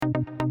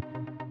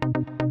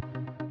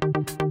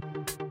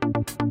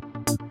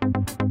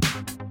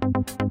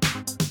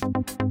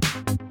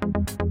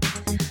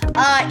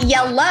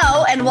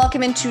Yellow, and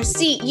welcome into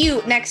See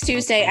You Next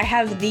Tuesday. I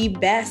have the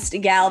best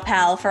gal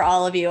pal for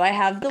all of you. I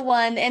have the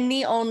one and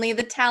the only,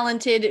 the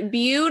talented,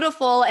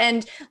 beautiful,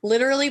 and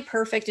literally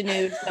perfect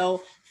nude.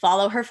 So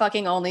follow her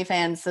fucking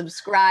OnlyFans,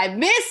 subscribe.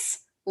 Miss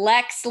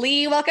Lex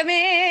Lee, welcome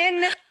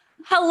in.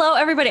 Hello,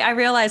 everybody. I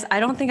realized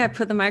I don't think I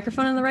put the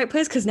microphone in the right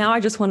place because now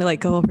I just want to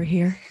go over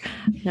here.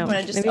 No,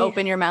 want to just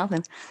open your mouth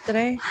and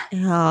today.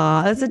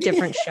 Oh, that's a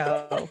different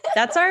show.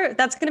 That's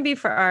going to be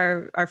for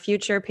our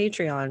future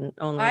Patreon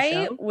only I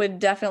show. would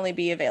definitely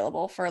be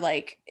available for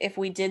if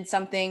we did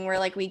something where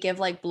we give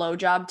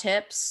blowjob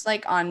tips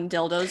on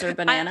dildos or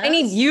bananas. I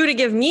need you to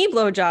give me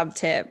blowjob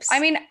tips. I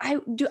mean,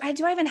 do I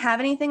even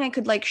have anything I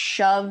could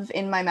shove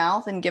in my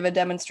mouth and give a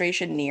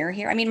demonstration near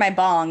here? I mean, my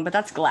bong, but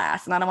that's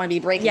glass, and I don't want to be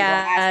breaking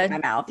glass in my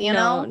mouth. You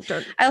know.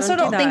 I also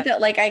don't think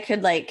that I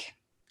could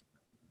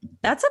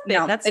That's a big.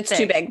 No, it's thick.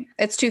 Too big.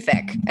 It's too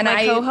thick. And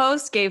my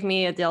co-host gave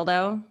me a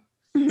dildo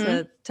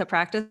to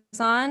practice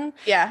on.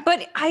 Yeah,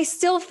 but I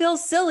still feel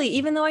silly,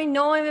 even though I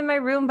know I'm in my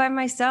room by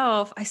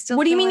myself. I still.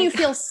 What do you mean you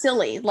feel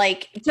silly?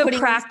 To putting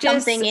practice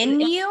something in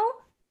you?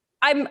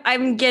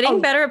 I'm getting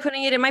better at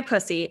putting it in my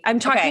pussy. I'm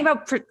talking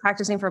about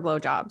practicing for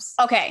blowjobs.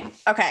 Okay.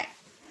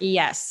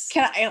 Yes.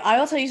 I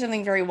will tell you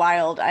something very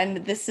wild.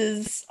 And this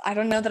is, I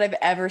don't know that I've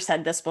ever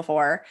said this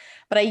before,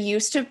 but I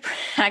used to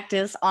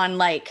practice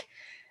on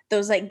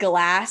those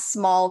glass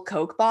small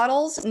Coke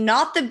bottles,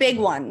 not the big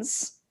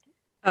ones.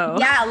 Oh.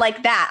 Yeah,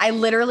 like that. I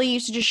literally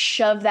used to just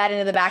shove that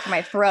into the back of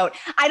my throat.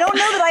 I don't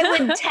know that I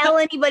would tell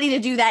anybody to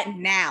do that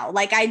now.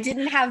 I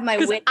didn't have my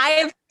wit. I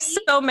have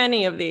so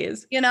many of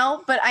these.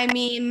 But I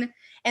mean,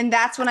 and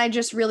that's when I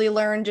just really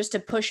learned just to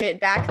push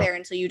it back there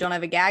until you don't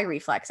have a gag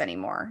reflex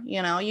anymore.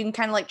 You can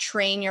kind of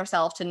train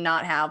yourself to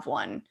not have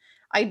one.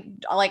 I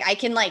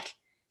can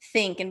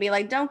think and be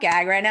don't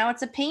gag right now.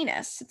 It's a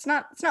penis. It's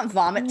not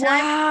vomit time.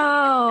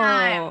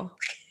 Wow.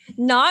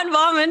 Not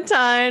vomit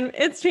time.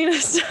 It's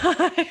penis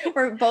time.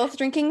 We're both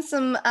drinking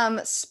some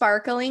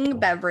sparkling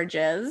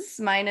beverages.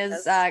 Mine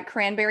is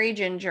cranberry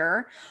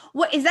ginger.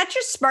 What is that?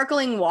 Just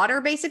sparkling water,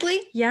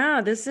 basically?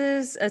 Yeah,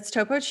 it's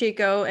Topo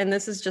Chico, and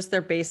this is just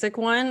their basic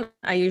one.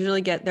 I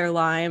usually get their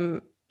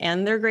lime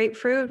and their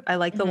grapefruit. I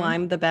like the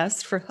lime the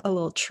best for a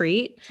little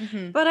treat,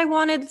 but I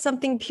wanted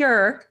something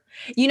pure.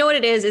 You know what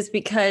it is? It's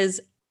because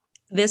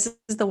this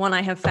is the one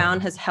I have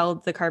found has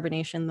held the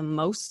carbonation the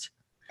most.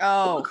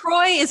 Oh,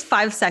 LaCroix is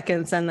 5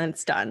 seconds and then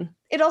it's done.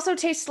 It also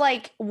tastes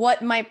like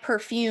what my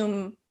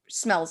perfume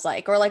smells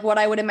like, or what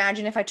I would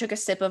imagine if I took a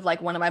sip of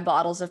one of my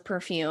bottles of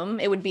perfume.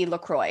 It would be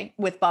LaCroix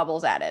with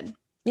bubbles added.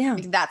 Yeah,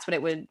 that's what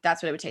it would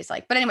taste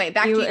like. But anyway,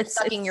 back to you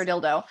sucking your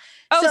dildo.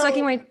 Oh, so,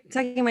 sucking my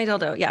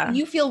dildo. Yeah,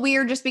 you feel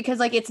weird just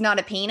because it's not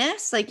a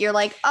penis. You're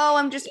oh,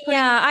 I'm just putting.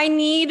 Yeah, I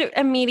need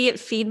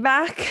immediate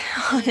feedback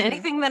on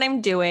anything that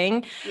I'm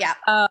doing.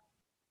 Yeah.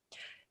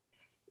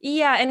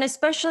 Yeah, and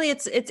especially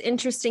it's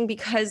interesting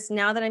because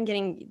now that I'm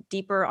getting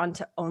deeper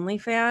onto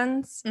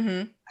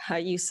OnlyFans,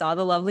 you saw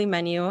the lovely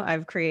menu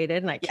I've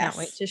created, and I can't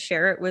wait to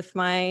share it with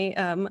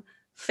my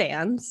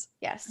fans.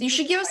 Yes, you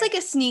should give us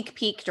a sneak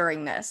peek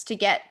during this to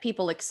get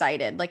people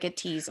excited, a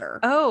teaser.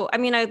 Oh, I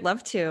mean, I'd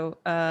love to.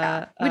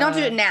 We don't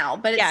do it now,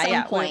 but at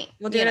some point.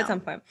 We'll do it at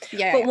some point.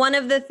 Yeah. But one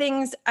of the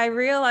things I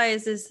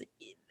realize is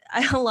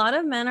a lot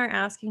of men are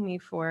asking me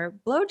for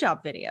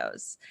blowjob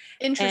videos.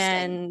 Interesting.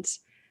 And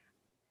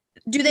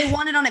do they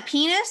want it on a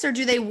penis or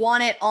do they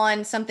want it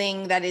on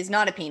something that is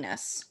not a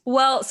penis?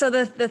 Well, so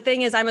the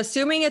thing is, I'm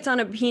assuming it's on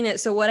a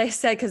penis. So what I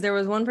said, because there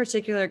was one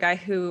particular guy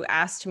who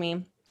asked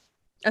me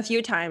a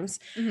few times,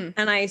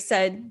 and I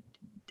said,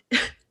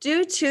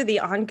 due to the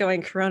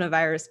ongoing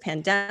coronavirus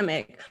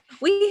pandemic,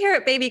 we here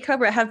at Baby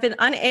Cobra have been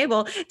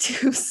unable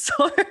to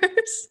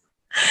source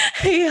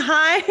a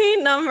high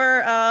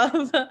number of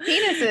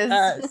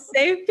penises,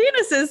 safe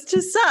penises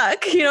to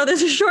suck.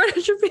 There's a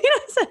shortage of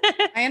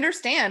penises. I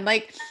understand.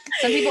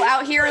 Some people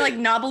out here are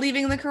not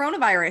believing in the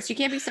coronavirus. You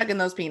can't be sucking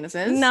those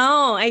penises.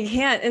 No, I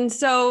can't. And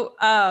so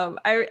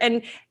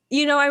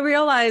I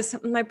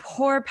realized my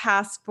poor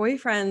past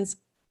boyfriends,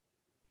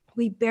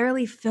 we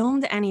barely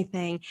filmed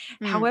anything.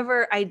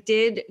 However, I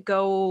did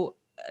go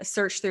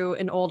search through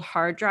an old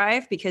hard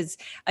drive because,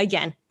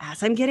 again,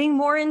 as I'm getting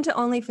more into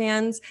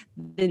OnlyFans,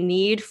 the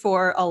need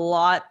for a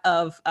lot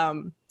of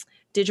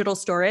digital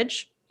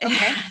storage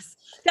has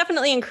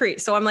definitely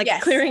increased. So I'm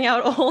clearing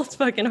out old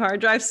fucking hard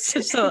drives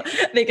just so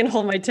they can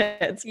hold my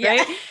tits,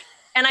 right?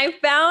 And I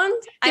found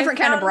different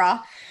kind of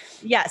bra.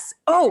 Yes.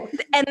 Oh,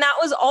 and that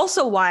was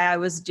also why I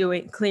was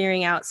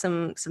clearing out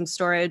some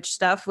storage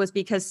stuff, was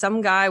because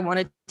some guy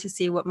wanted to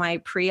see what my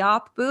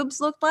pre-op boobs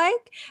looked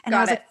like, and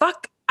I was like,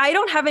 fuck. I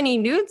don't have any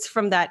nudes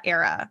from that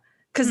era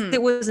because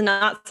it was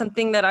not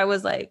something that I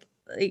was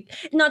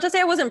not to say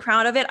I wasn't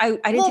proud of it. I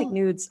didn't take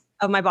nudes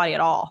of my body at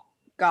all.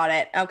 Got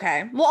it.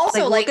 Okay. Well,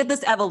 also look at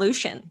this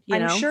evolution.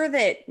 I'm sure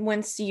that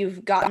once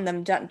you've gotten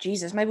them done,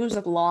 Jesus, my boobs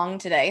look long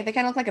today. They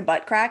kind of look like a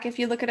butt crack if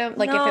you look at them.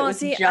 If it was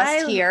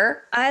just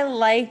here. I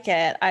like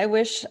it. I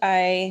wish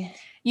I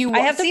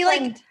have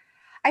to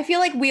I feel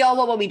like we all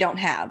want what we don't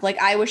have. Like,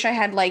 I wish I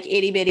had like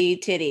itty bitty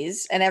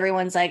titties, and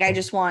everyone's like, I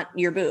just want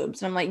your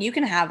boobs. And I'm like, you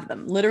can have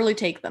them. Literally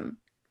take them.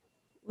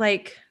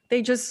 Like,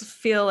 they just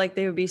feel like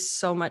they would be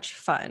so much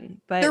fun.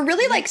 But they're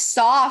really like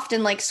soft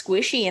and like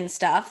squishy and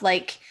stuff.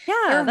 Like,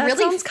 yeah, that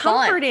really sounds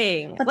fun,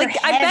 comforting. but Like,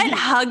 I bet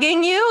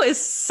hugging you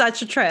is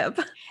such a trip.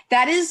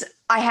 That is,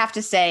 I have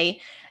to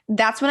say,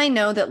 that's when I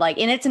know that like,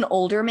 and it's an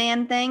older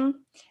man thing,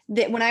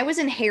 that when I was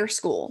in hair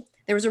school,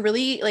 there was a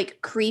really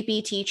like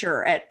creepy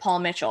teacher at Paul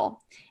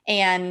Mitchell.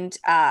 And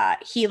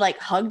he like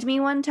hugged me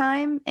one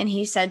time, and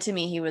he said to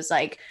me, he was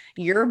like,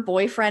 your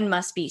boyfriend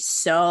must be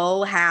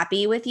so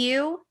happy with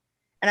you.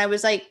 And I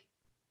was like,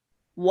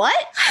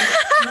 what?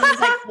 And he was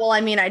like, well, I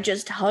mean, I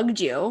just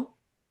hugged you.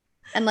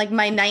 And like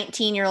my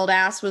 19-year-old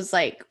ass was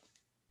like,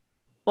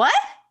 what?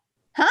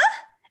 Huh?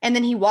 And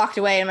then he walked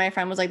away, and my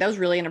friend was like, that was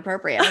really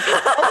inappropriate. I was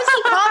like, what was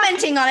he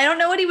commenting on? I don't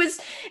know what he was.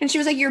 And she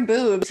was like, your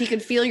boobs. He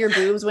could feel your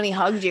boobs when he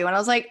hugged you. And I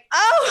was like,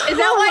 oh, is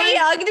that why he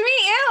hugged me?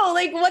 Ew.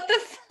 Like, what the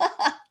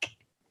fuck?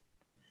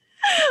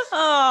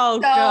 Oh,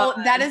 so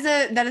God.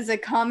 that is a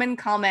common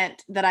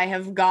comment that I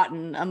have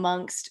gotten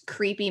amongst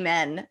creepy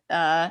men.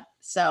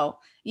 So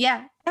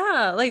yeah.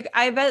 Yeah, like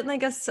I bet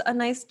like a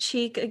nice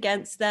cheek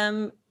against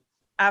them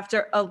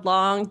after a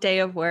long day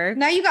of work.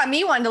 Now you got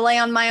me wanting to lay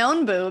on my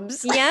own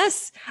boobs.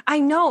 Yes, I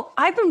know.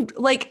 I've been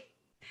like,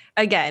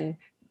 again,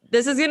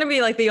 this is gonna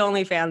be like the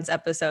OnlyFans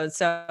episode.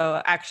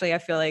 So actually, I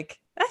think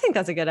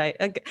that's a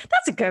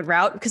good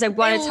route, because I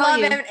want to tell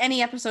you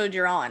any episode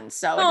you're on.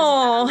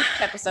 So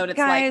episode, it's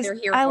guys, like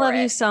they're here. I love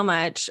it. you so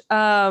much.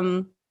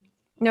 No,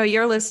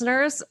 your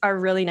listeners are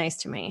really nice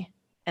to me,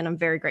 and I'm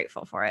very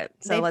grateful for it.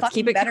 So let's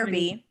keep it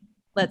coming.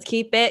 Let's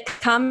keep it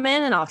coming,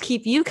 and I'll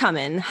keep you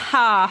coming.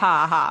 Ha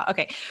ha ha.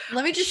 Okay.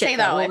 Let me just say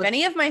though, if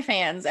any of my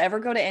fans ever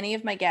go to any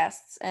of my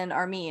guests and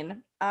are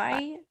mean,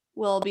 I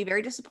will be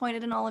very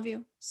disappointed in all of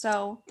you.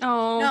 So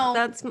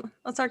that's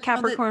our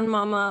Capricorn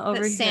mama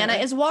over here. Santa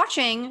is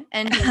watching,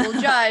 and he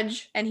will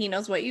judge, and he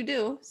knows what you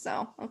do.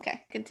 So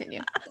okay,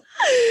 continue.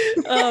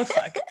 Oh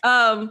fuck.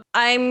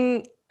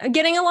 I'm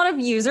getting a lot of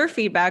user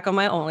feedback on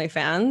my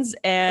OnlyFans,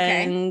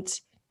 and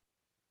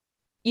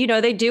you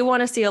know, they do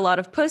want to see a lot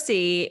of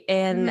pussy.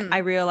 And I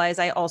realize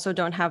I also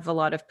don't have a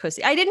lot of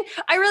pussy. I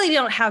really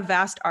don't have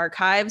vast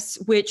archives,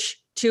 which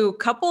to a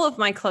couple of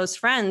my close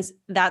friends,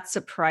 that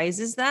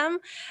surprises them.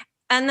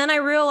 And then I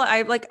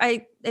realize,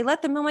 I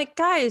let them know, like,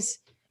 guys,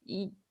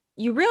 you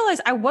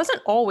realize I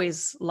wasn't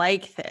always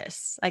like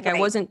this. Like, I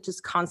wasn't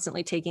just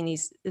constantly taking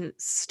these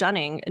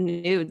stunning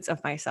nudes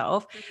of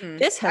myself.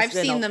 This has I've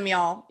seen them,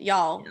 y'all.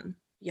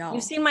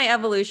 You've seen my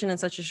evolution in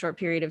such a short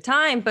period of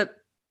time, but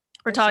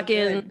we're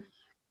talking... So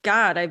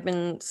God, I've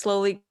been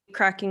slowly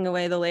cracking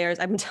away the layers.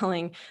 I've been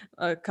telling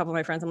a couple of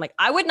my friends, I'm like,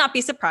 I would not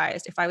be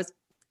surprised if I was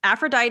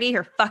Aphrodite,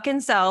 her fucking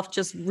self,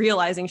 just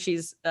realizing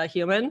she's a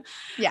human.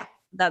 Yeah.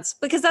 That's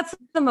because that's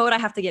the mode I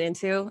have to get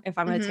into if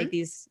I'm going to take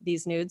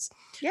these nudes.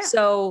 Yeah.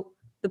 So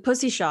the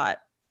pussy shot,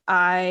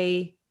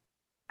 I'm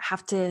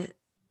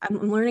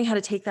learning how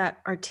to take that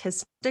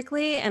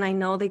artistically. And I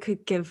know they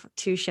could give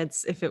two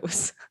shits if it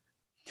was...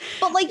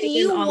 But like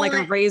like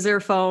a razor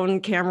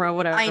phone camera,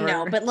 whatever. I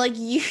know, but like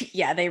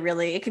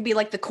it could be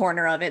like the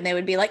corner of it, and they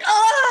would be like,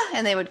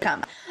 and they would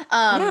come.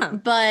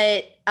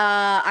 But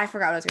I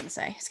forgot what I was going to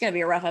say. It's going to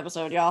be a rough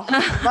episode, y'all.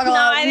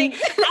 I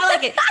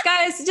like it.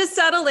 Guys, just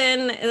settle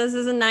in. This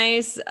is a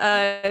nice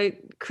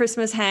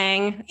Christmas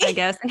hang, I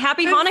guess. And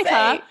happy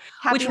Hanukkah.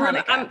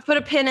 I'm put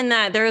a pin in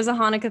that. There is a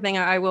Hanukkah thing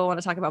I will want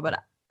to talk about,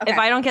 but if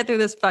I don't get through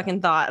this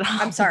fucking thought,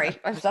 I'm sorry.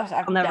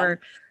 I'll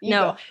never.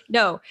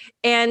 No.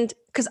 And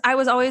because I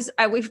was always,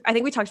 I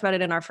think we talked about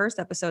it in our first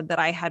episode that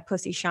I had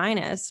pussy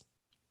shyness.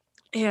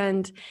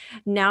 And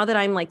now that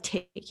I'm like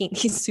taking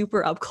these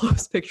super up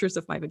close pictures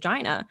of my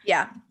vagina,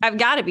 I've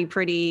got to be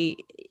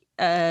pretty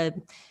nice.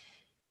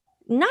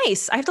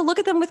 I have to look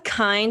at them with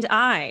kind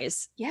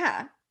eyes.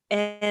 Yeah.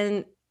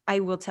 And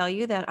I will tell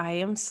you that I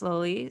am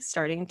slowly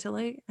starting to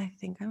I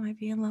think I might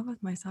be in love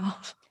with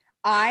myself.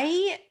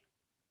 I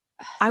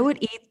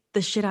would eat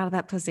the shit out of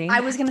that pussy.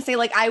 I was gonna say,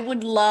 like, I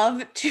would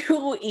love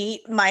to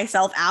eat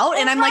myself out,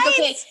 and I'm like,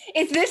 okay,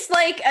 is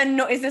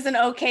this an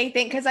okay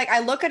thing? Because like, I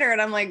look at her and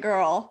I'm like,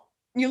 girl,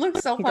 you look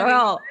so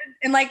funny,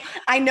 and like,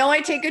 I know I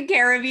take good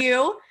care of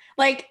you.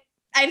 Like,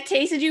 I've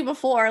tasted you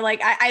before,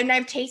 like,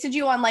 I've tasted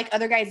you on like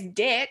other guys'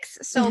 dicks.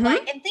 So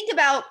like, and think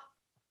about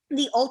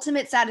the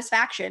ultimate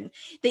satisfaction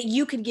that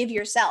you could give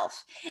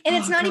yourself. And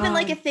it's not even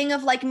like a thing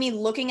of like me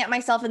looking at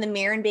myself in the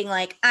mirror and being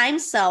like, I'm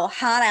so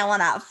hot, I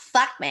want to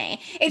fuck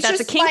me. That's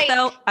just a kink, like,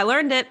 though. I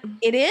learned it.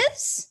 It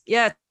is?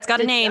 Yeah, it's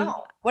got a name.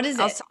 What is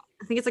it?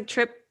 I think it's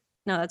like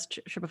no, that's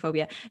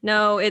trypophobia.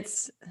 No,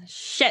 it's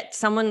shit.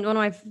 One of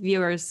my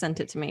viewers sent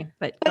it to me,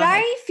 but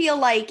I feel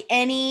like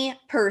any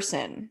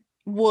person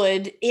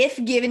would,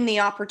 if given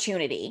the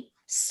opportunity,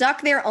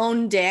 suck their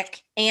own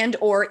dick and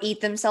or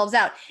eat themselves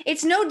out.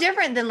 It's no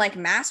different than like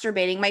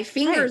masturbating. My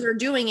fingers are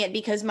doing it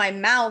because my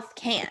mouth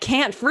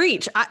can't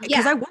reach.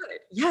 Because I would.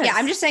 Yes. Yeah,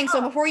 I'm just saying,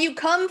 so before you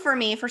come for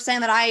me for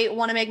saying that I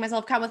want to make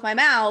myself come with my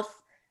mouth,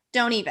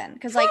 Don't even.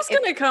 Because like, who's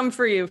gonna come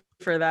for you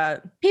for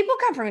that? People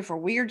come for me for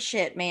weird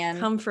shit, man.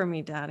 Come for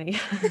me, daddy.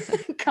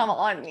 Come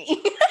on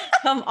me.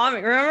 Come on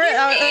me. Remember?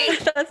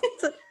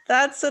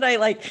 That's what I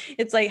like.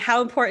 It's like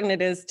how important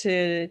it is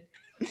to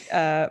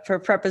for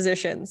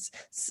prepositions.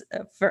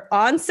 For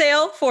on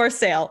sale, for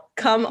sale.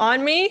 Come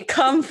on me,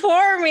 come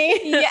for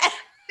me. Yeah.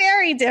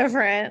 Very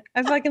different.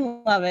 I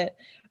fucking love it.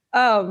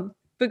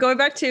 But going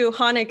back to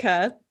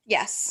Hanukkah.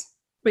 Yes.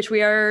 Which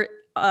we are,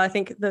 I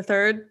think this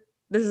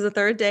is the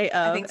third day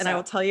of, and I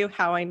will tell you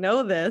how I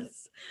know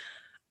this.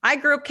 I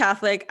grew up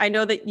Catholic. I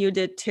know that you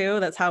did too.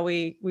 That's how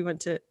we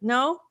went to,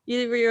 no?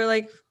 You're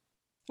like,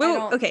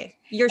 well, okay,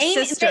 your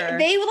sister.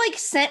 They like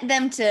sent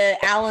them to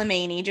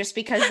Alemany just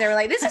because they were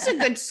like, this is a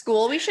good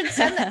school. We should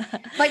send them.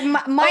 Like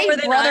my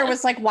brother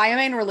was like, why am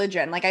I in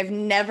religion? Like I've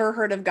never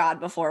heard of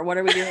God before. What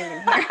are we doing in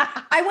here?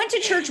 I went to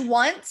church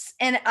once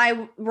and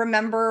I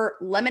remember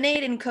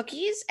lemonade and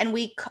cookies and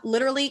we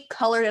literally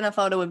colored in a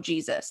photo of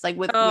Jesus. Like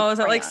with is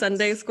that like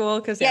Sunday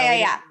school? Because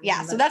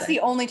yeah. So that's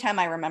the only time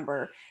I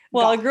remember.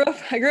 Well, I grew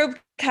up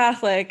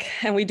Catholic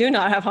and we do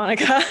not have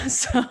Hanukkah.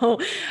 So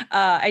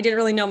I didn't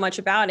really know much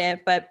about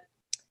it, but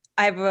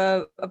I have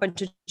a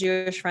bunch of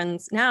Jewish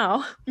friends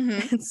now.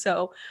 Mm-hmm. And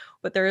so,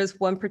 but there is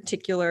one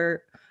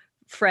particular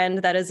friend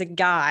that is a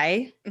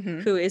guy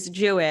who is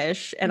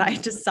Jewish. And I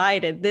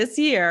decided this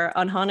year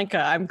on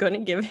Hanukkah, I'm going to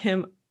give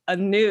him a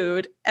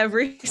nude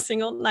every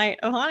single night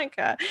of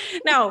Hanukkah.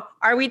 Now,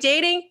 are we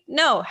dating?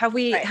 No. Have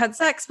we had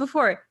sex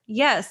before?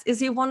 Yes.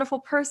 Is he a wonderful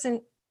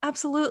person?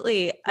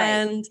 Absolutely. Right.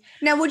 And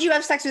now, would you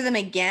have sex with him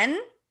again?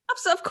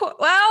 Of course.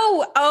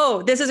 Wow.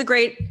 Oh, this is a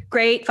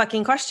great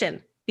fucking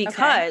question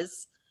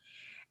because,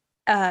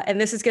 and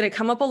this is going to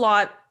come up a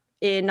lot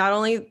in not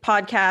only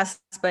podcasts,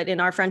 but in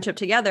our friendship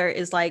together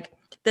is like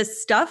the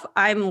stuff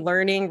I'm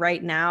learning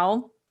right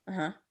now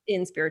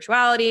in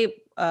spirituality.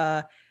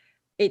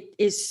 It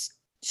is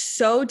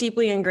so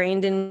deeply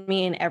ingrained in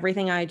me in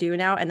everything I do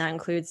now. And that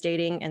includes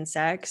dating and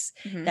sex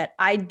that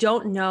I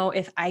don't know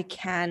if I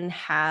can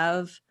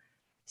have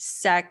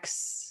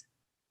sex.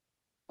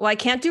 Well, I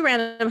can't do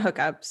random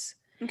hookups.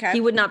 Okay. He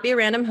would not be a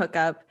random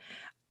hookup.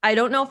 I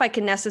don't know if I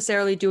can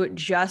necessarily do it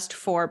just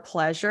for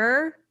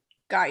pleasure.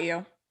 Got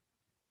you.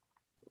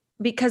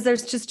 Because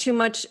there's just too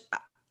much.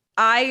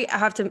 I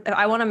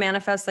want to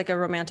manifest like a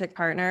romantic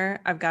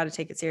partner. I've got to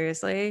take it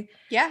seriously.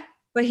 Yeah.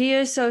 But he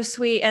is so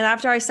sweet. And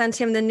after I sent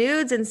him the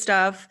nudes and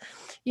stuff,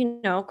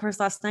 of course,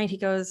 last night he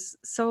goes,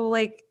 so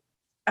like,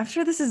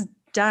 after this is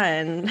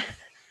done,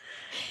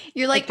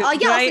 you're like, I'll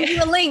send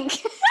you a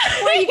link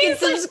where you can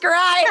subscribe.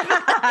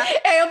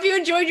 I hope you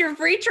enjoyed your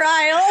free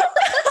trial.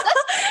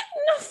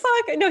 No,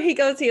 fuck. No, he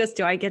goes,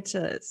 do I get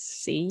to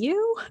see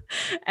you?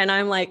 And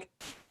I'm like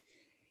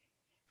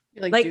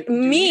I'm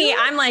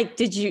like,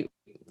 do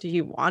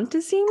you want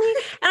to see me?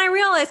 And I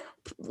realized,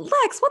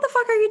 Lex, what the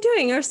fuck are you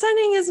doing? You're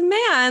sending his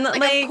man.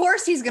 Like of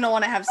course he's going to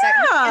want to have sex.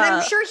 Yeah. And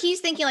I'm sure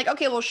he's thinking like,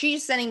 okay, well,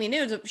 she's sending me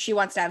nudes. She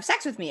wants to have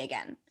sex with me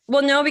again.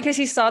 Well, no, because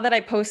he saw that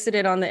I posted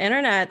it on the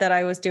internet that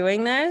I was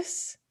doing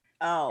this.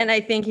 Oh. And I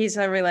think he's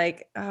probably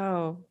like,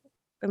 oh,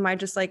 am I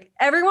just like,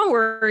 everyone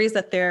worries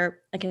that they're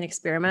like an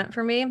experiment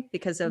for me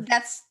because of.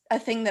 That's a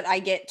thing that I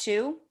get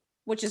too,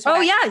 which is.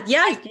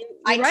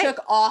 I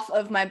took off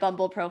of my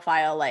Bumble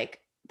profile,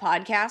 like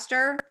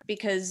podcaster,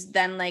 because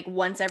then like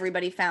once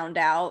everybody found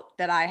out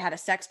that I had a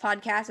sex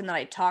podcast and that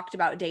I talked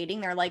about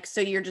dating, they're like, so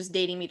you're just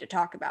dating me to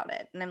talk about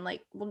it. And I'm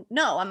like, well,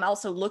 no, I'm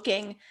also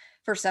looking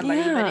for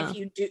somebody, but if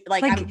you do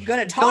like I'm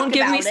gonna talk about it. Don't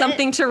give me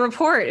something to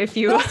report if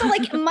you also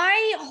like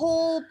my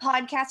whole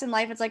podcast in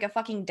life, it's like a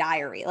fucking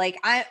diary. Like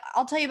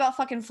I'll tell you about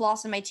fucking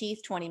flossing my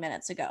teeth 20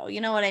 minutes ago.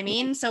 You know what I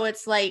mean? So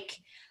it's like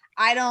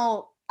I'm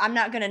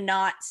not gonna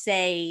not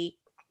say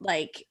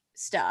like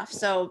stuff.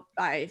 So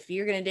if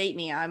you're gonna date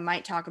me, I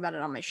might talk about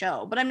it on my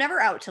show, but I'm never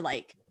out to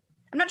like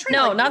I'm not trying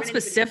to like, not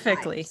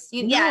specifically.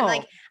 Yeah,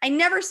 like I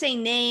never say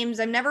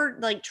names. I'm never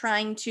like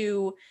trying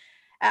to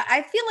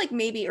I feel like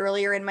maybe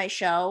earlier in my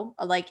show,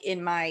 like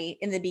in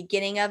the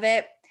beginning of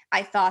it,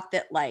 I thought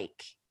that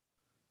like,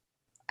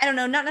 I don't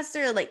know, not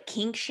necessarily like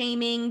kink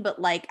shaming, but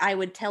like I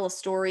would tell a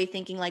story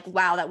thinking like,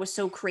 wow, that was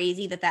so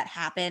crazy that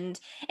happened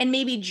and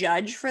maybe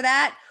judge for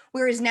that.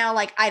 Whereas now,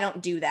 like, I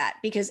don't do that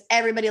because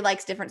everybody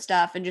likes different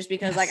stuff. And just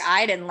because like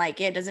I didn't like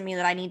it doesn't mean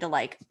that I need to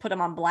like put them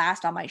on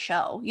blast on my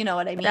show. You know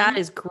what I mean? That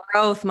is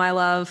growth, my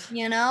love.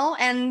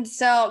 And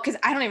so, because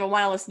I don't even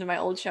want to listen to my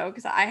old show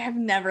because I have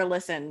never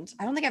listened.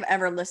 I don't think I've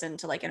ever listened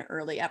to like an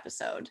early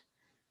episode.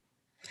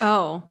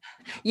 Oh,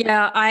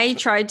 yeah, I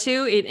tried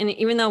to. And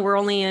even though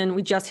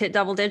we just hit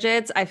double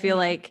digits, I feel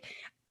like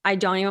I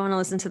don't even want to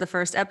listen to the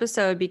first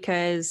episode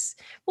because,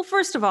 well,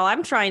 first of all,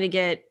 I'm trying to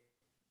get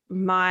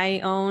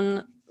my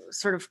own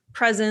sort of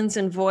presence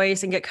and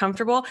voice and get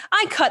comfortable.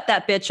 I cut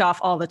that bitch off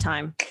all the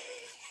time.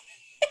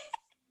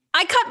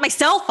 I cut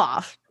myself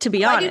off, to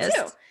be honest.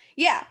 I do too.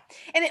 Yeah.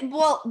 And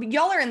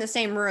y'all are in the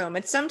same room.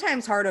 It's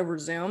sometimes hard over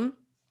Zoom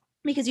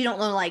because you don't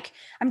know, like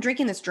I'm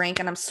drinking this drink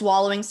and I'm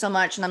swallowing so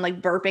much and I'm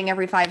like burping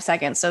every 5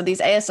 seconds. So these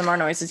ASMR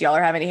noises y'all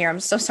are having to hear, I'm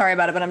so sorry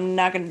about it, but I'm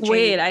not going to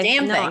change a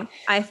damn thing.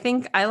 I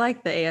think I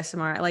like the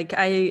ASMR. Like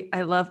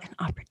I love an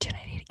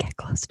opportunity to get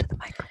close to the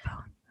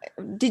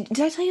microphone. Did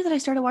I tell you that I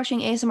started watching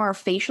ASMR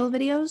facial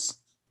videos?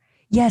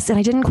 Yes, and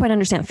I didn't quite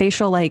understand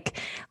facial, like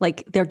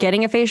they're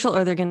getting a facial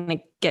or they're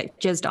gonna get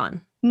jizzed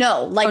on.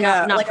 No, like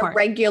a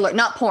regular,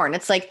 not porn.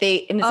 It's like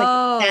it's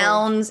like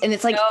sounds, and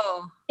it's like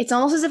it's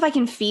almost as if I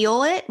can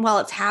feel it while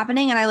it's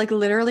happening, and I like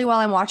literally while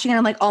I'm watching it,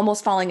 I'm like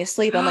almost falling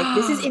asleep. I'm like,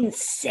 this is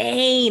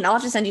insane. I'll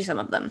have to send you some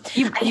of them.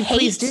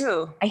 Please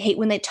do. I hate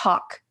when they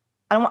talk.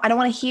 I don't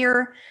want to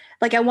hear,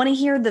 like, I want to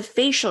hear the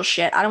facial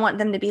shit. I don't want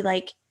them to be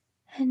like,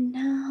 and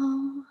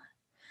now,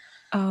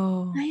 I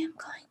am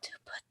going to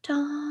put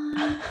on,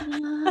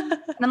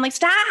 and I'm like,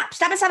 stop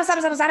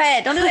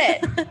it, don't do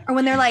it. Or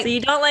when they're like, so you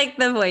don't like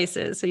the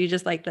voices, so you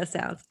just like the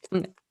sounds.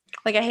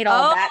 Like I hate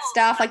all of that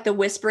stuff, like the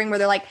whispering where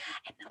they're like,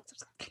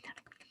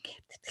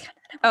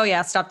 oh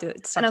yeah, stop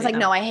it. And I was like,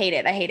 no, I hate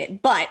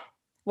it. But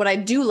what I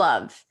do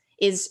love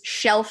is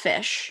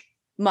shellfish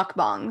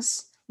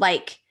mukbangs,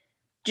 like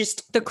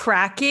just the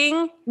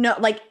cracking. No,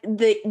 like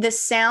the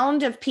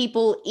sound of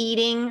people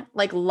eating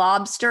like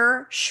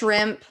lobster,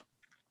 shrimp,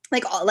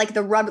 like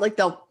the rubber, like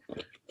the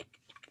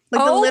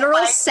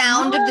literal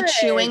sound of the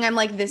chewing. I'm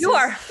like, this is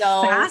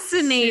so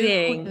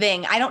fascinating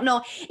thing. I don't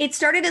know. It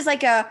started as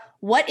like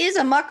what is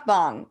a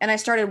mukbang? And I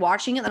started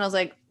watching it and I was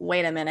like,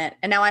 wait a minute.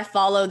 And now I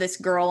follow this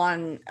girl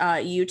on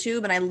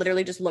YouTube and I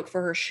literally just look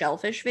for her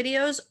shellfish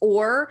videos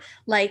or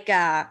like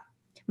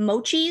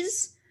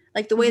mochis,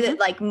 like the way that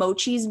like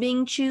mochi's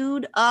being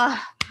chewed.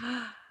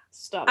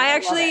 Stop. I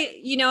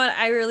actually, you know what?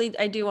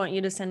 I do want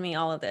you to send me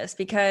all of this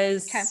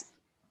because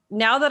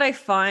now that I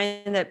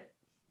find that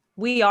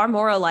we are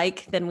more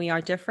alike than we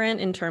are different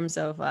in terms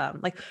of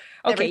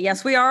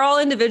yes, we are all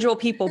individual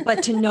people,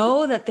 but to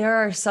know that there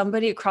are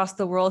somebody across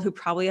the world who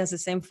probably has the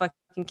same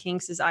fucking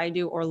kinks as I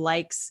do or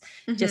likes,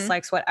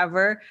 dislikes,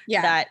 whatever,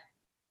 that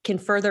can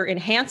further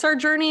enhance our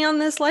journey on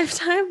this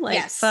lifetime.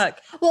 Like, fuck.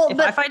 Well, if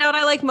I find out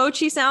I like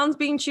mochi sounds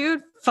being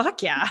chewed,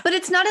 fuck yeah. But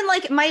it's not in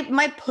like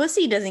my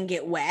pussy doesn't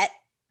get wet.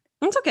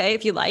 It's okay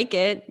if you like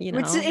it, you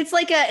know. It's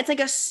like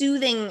a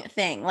soothing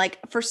thing. Like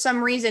for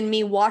some reason,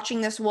 me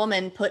watching this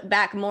woman put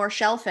back more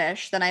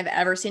shellfish than I've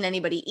ever seen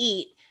anybody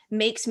eat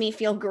makes me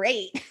feel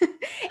great.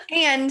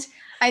 And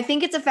I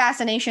think it's a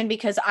fascination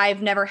because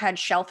I've never had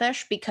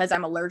shellfish because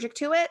I'm allergic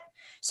to it.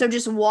 So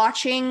just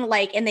watching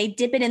like, and they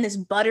dip it in this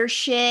butter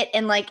shit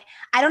and like,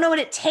 I don't know what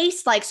it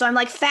tastes like. So I'm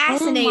like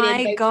fascinated.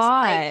 Oh my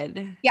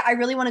God. Yeah, I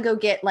really want to go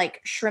get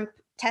like shrimp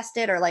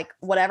tested or like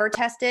whatever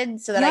tested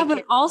so that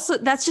but also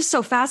that's just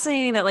so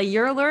fascinating that like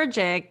you're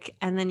allergic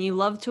and then you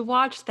love to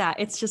watch that.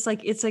 It's just like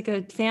it's like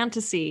a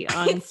fantasy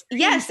on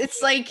yes, it's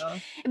like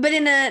but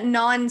in a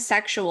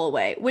non-sexual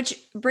way, which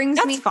brings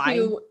me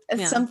to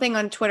something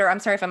on Twitter. I'm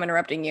sorry if I'm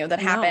interrupting you. That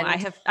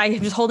happened. I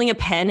am just holding a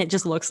pen. It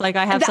just looks like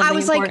I have something. I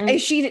was important. Like,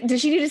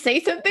 does she need to say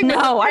something?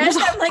 No, I'm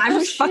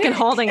just fucking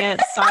holding it.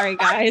 Sorry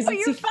guys.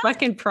 It's a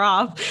fucking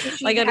prop.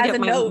 I gotta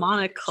get my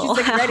monocle.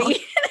 She's like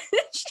ready.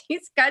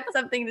 She's got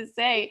something to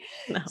say.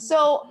 No.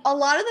 So a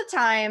lot of the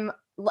time,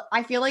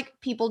 I feel like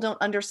people don't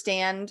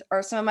understand,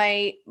 or some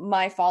of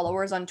my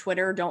followers on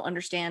Twitter don't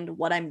understand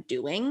what I'm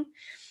doing.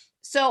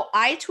 So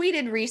I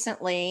tweeted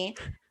recently,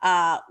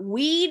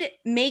 weed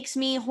makes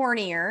me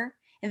hornier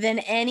than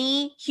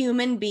any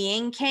human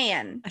being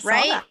can,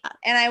 right?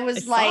 And I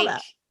was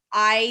like,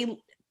 I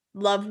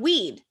love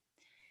weed.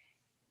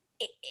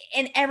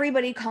 And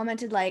everybody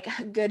commented like,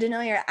 good to know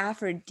you're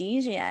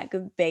aphrodisiac,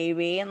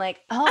 baby. And like,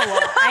 oh,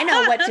 well, I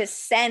know what to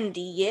send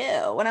you.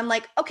 And I'm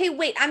like, okay,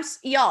 wait,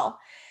 y'all,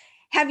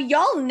 have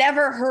y'all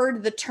never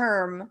heard the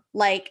term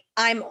like,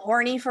 I'm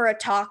horny for a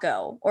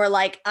taco or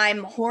like,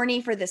 I'm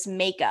horny for this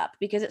makeup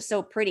because it's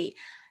so pretty?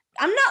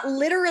 I'm not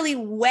literally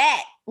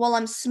wet while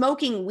I'm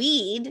smoking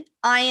weed.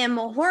 I am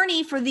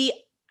horny for the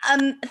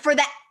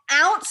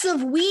ounce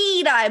of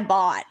weed I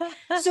bought.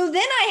 So then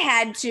I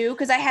had to,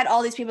 because I had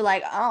all these people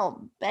like,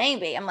 oh,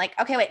 baby. I'm like,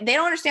 okay, wait, they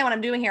don't understand what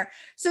I'm doing here.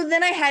 So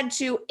then I had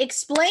to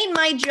explain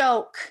my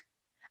joke.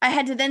 I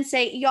had to then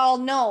say, y'all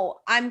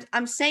know,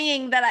 I'm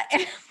saying that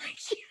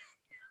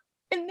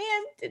and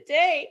man,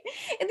 today,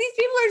 and these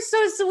people are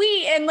so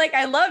sweet and like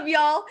I love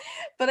y'all,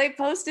 but I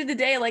posted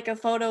today like a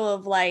photo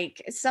of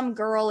like some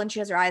girl and she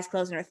has her eyes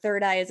closed and her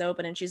third eye is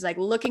open and she's like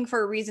looking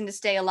for a reason to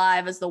stay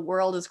alive as the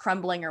world is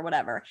crumbling or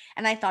whatever.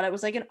 And I thought it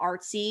was like an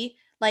artsy,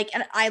 like,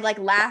 and I like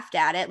laughed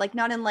at it, like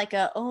not in like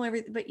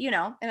everything, but you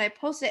know, and I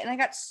posted it and I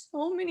got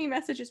so many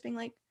messages being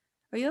like,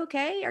 are you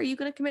okay? Are you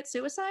going to commit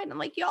suicide? And I'm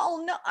like,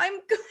 y'all, no, I'm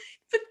good.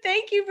 But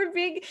thank you for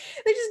being,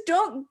 they just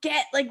don't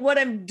get like what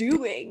I'm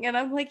doing. And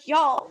I'm like,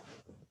 y'all,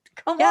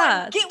 come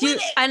on, get with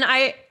it. And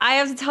I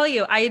have to tell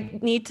you, I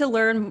need to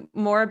learn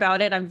more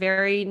about it. I'm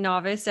very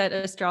novice at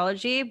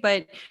astrology,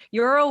 but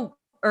you're a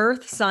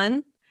earth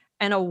sun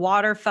and a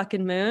water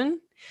fucking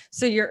moon.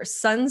 So your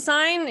sun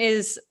sign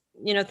is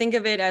think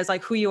of it as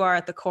like who you are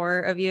at the core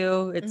of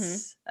you.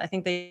 It's, I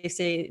think they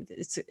say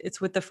it's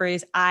with the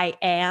phrase I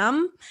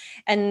am,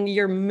 and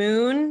your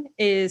moon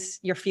is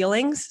your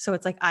feelings. So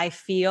it's like, I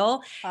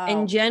feel.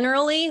 And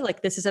generally,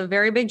 like, this is a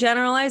very big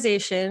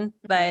generalization,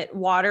 but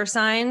water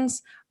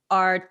signs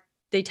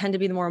they tend to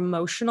be the more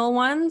emotional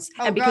ones.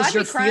 And because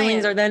your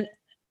feelings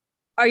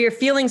your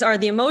feelings are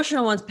the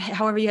emotional ones.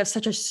 However, you have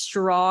such a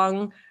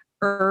strong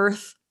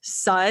earth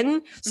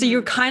sun. So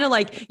you're kind of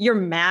like, you're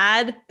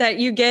mad that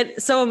you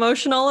get so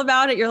emotional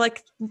about it. You're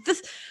like,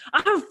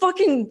 I'm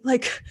fucking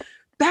like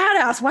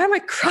badass. Why am I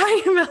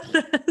crying about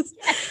this?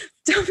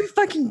 Don't be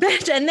fucking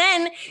bitch. And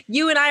then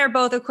you and I are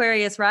both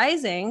Aquarius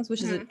risings,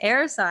 which is an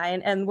air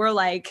sign. And we're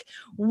like,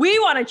 we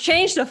want to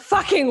change the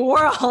fucking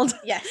world.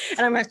 Yes.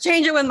 And I'm going to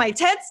change it with my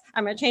tits.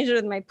 I'm going to change it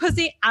with my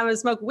pussy. I'm going to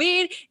smoke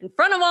weed in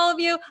front of all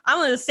of you. I'm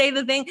going to say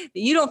the thing that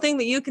you don't think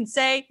that you can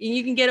say and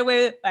you can get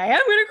away with. I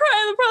am going to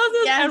cry in the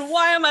process. Yes. And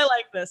why am I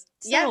like this?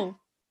 So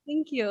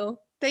thank you.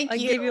 I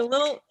gave you a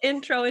little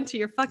intro into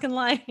your fucking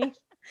life.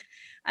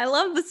 I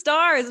love the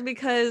stars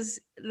because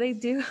they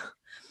do.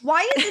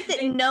 Why is it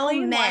that no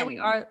men? Why we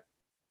are?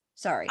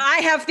 Sorry, I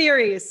have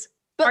theories.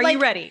 But are you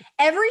ready?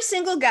 Every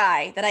single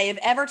guy that I have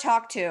ever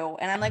talked to,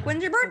 and I'm like,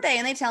 "When's your birthday?"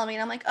 And they tell me,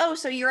 and I'm like, "Oh,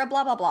 so you're a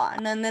blah blah blah."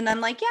 And then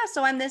I'm like, "Yeah,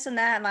 so I'm this and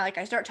that." And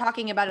I start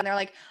talking about it, and they're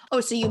like,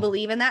 "Oh, so you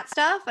believe in that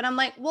stuff?" And I'm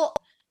like, "Well,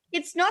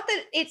 it's not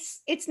that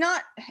it's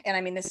not." And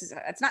I mean, it's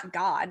not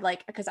God,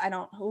 like, because I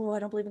don't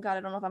believe in God. I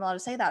don't know if I'm allowed to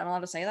say that. I'm allowed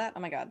to say that. Oh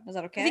my God, is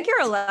that okay? I think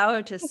you're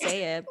allowed to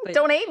say it, but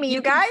don't hate me,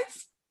 you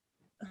guys.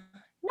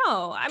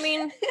 No, I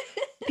mean,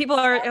 people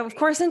are of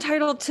course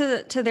entitled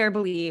to their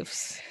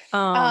beliefs.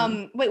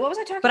 Wait, what was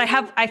I talking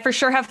about? But I for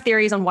sure have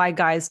theories on why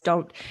guys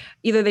don't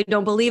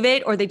believe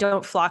it or they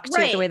don't flock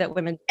to it the way that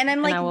women. And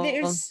I'm like,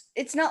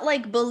 it's not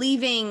like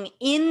believing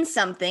in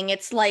something.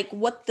 It's like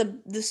what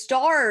the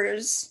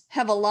stars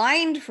have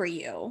aligned for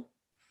you.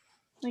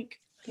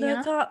 Like,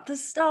 look up the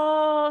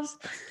stars,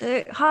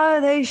 how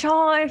they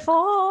shine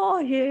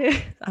for you.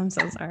 I'm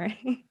so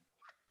sorry.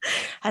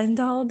 And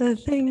all the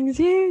things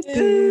you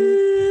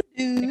do.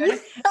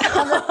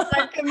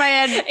 Stuck in my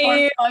head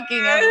for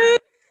fucking ever.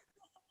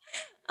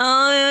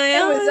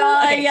 It was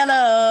all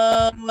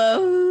yellow.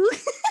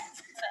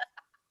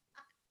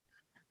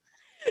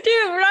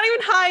 Dude, we're not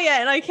even high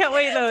yet, and I can't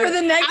wait though. For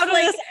the next,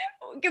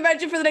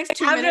 imagine for the next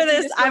 2 minutes. After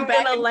this, I'm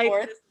gonna like.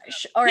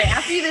 All right,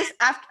 after you this,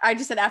 I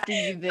just said after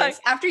you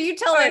this. After you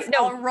tell us,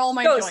 I'll roll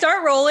my joint.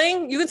 Start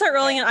rolling. You can start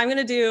rolling, and I'm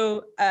gonna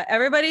do.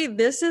 Everybody,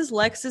 this is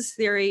Lex's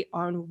theory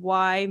on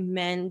why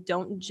men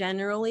don't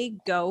generally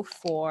go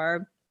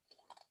for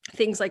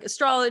things like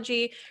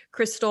astrology,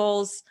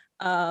 crystals,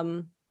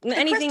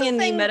 anything in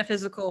the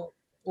metaphysical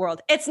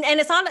world. It's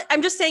not.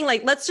 I'm just saying,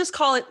 like, let's just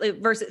call it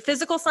versus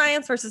physical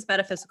science versus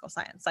metaphysical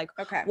science. Like,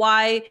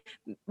 why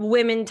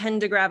women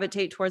tend to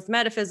gravitate towards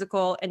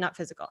metaphysical and not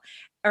physical,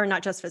 or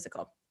not just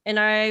physical. And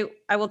I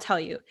will tell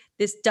you,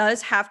 this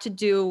does have to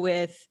do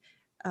with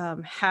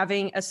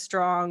having a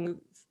strong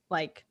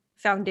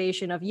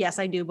foundation of, yes,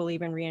 I do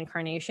believe in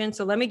reincarnation.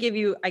 So let me give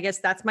you, I guess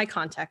that's my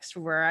context for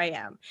where I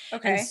am.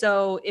 Okay. And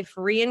so if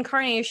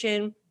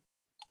reincarnation,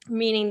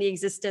 meaning the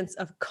existence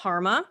of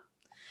karma,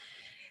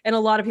 and a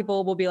lot of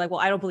people will be like, well,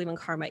 I don't believe in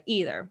karma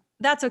either.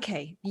 That's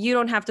okay. You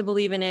don't have to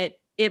believe in it.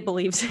 It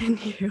believes in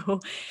you.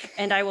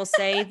 And I will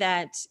say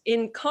that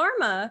in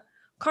karma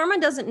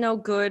doesn't know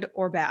good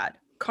or bad.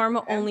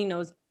 Karma only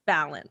knows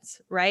balance,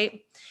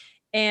 right?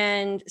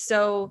 And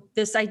so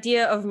this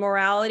idea of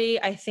morality,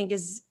 I think,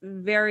 is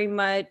very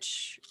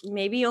much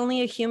maybe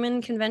only a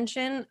human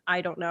convention.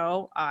 I don't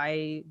know.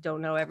 I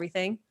don't know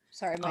everything.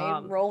 Sorry, my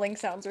rolling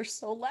sounds are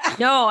so loud.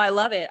 No, I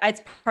love it.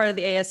 It's part of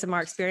the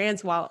ASMR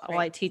experience while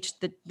I teach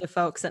the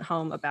folks at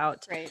home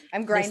about. Great.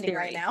 I'm grinding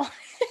right now.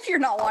 If you're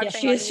not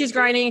watching. Yeah, she's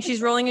grinding.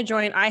 She's rolling a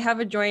joint. I have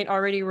a joint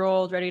already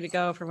rolled, ready to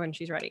go for when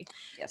she's ready.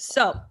 Yes.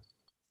 So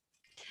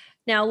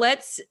now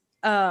let's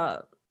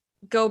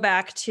go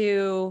back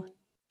to,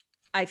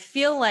 I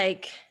feel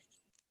like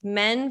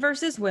men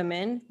versus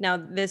women. Now,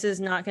 this is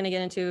not going to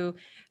get into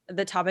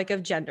the topic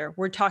of gender.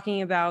 We're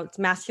talking about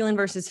masculine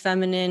versus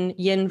feminine,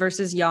 yin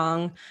versus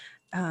yang.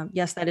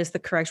 Yes, that is the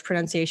correct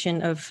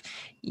pronunciation of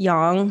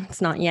yang.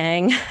 It's not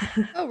yang.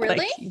 Oh,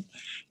 really?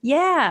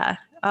 Yeah.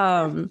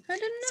 I didn't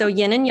know. So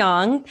yin and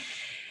yang.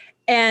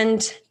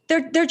 And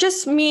they're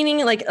just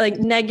meaning like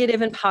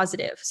negative and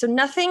positive. So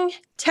nothing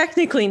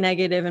technically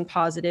negative and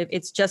positive.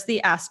 It's just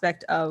the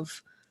aspect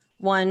of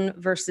one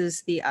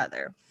versus the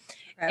other.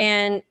 Okay.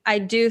 And I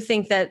do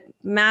think that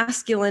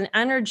masculine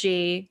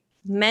energy,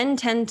 men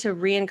tend to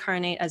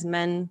reincarnate as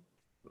men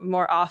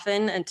more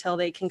often until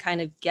they can kind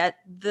of get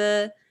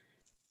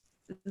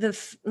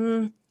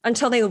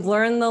until they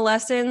learn the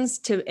lessons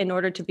in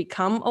order to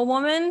become a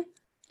woman.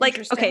 Like,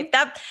 okay,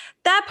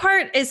 that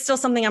part is still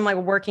something I'm like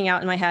working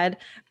out in my head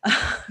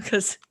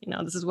because,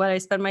 this is what I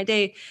spend my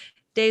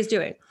days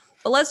doing.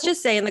 But let's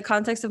just say in the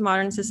context of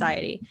modern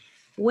society,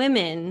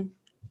 women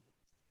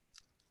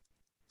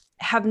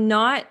have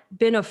not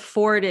been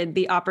afforded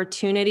the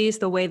opportunities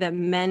the way that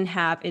men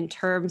have in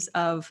terms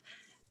of,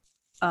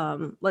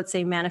 let's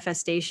say,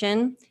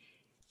 manifestation.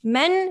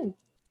 men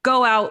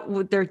go out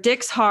with their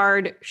dicks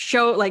hard,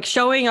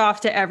 showing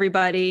off to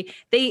everybody.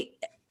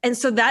 And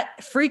so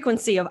that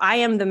frequency of I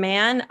am the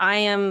man, I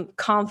am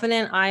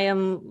confident, I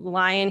am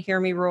lion, hear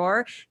me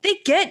roar, they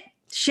get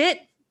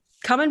shit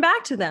coming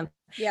back to them.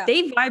 Yeah.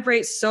 They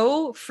vibrate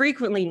so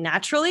frequently,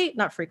 naturally,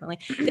 not frequently.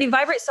 They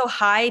vibrate so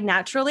high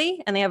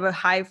naturally, and they have a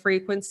high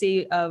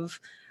frequency of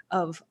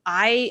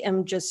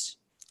I'm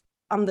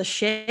the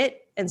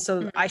shit, and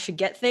so I should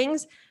get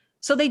things.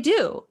 So they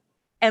do.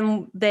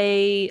 And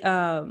they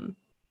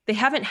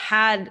haven't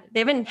had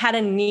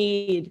a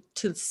need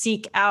to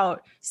seek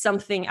out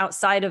something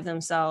outside of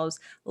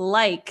themselves,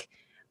 like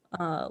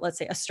let's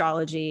say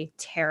astrology,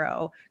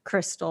 tarot,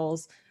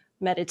 crystals,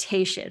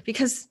 meditation,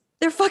 because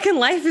their fucking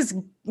life is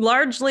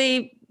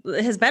largely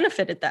has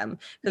benefited them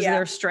because of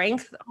their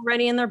strength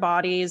already in their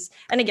bodies.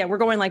 And again, we're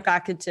going like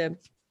back into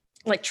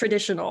like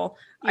traditional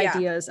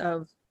ideas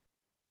of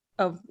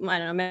I don't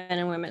know, men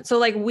and women. So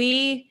like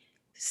we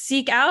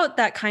seek out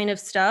that kind of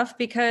stuff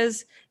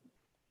because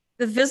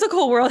the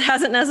physical world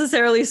hasn't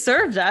necessarily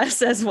served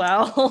us as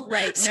well.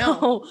 Right.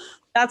 So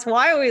that's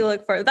why we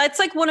look for it. That's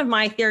like one of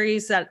my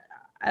theories that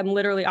I'm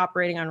literally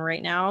operating on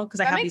right now because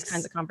I have these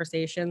kinds of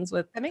conversations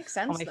with that makes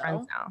sense, all my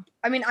friends now.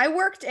 I mean, I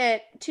worked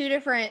at 2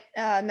 different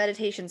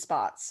meditation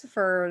spots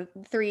for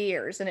 3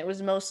 years, and it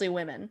was mostly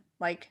women.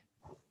 Like,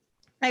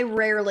 I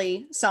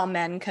rarely saw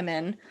men come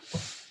in.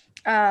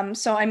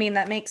 So, I mean,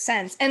 that makes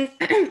sense. And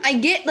I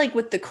get like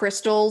with the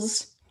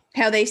crystals,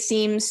 how they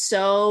seem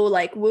so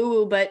like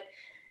woo-woo, but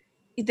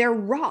they're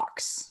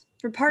rocks.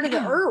 They're part of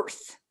the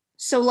earth.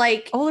 So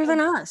like older than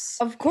us.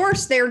 Of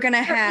course they're going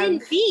to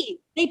have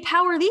they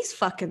power these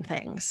fucking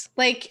things.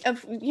 Like,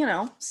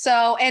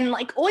 so, and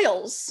like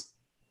oils,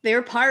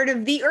 they're part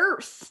of the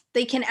earth.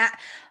 They can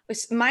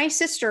my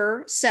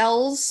sister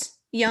sells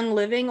Young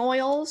Living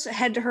oils.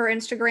 Head to her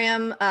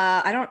Instagram.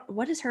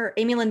 What is her?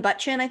 Amy Lynn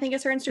Butchin, I think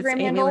is her Instagram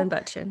handle. Amy Lynn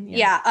Butchin.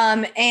 Yeah.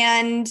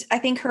 And I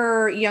think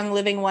her Young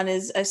Living one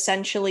is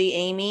essentially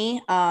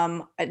Amy.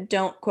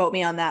 Don't quote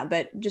me on that,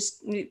 but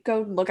just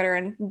go look at her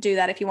and do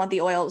that if you want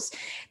the oils.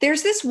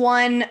 There's this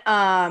one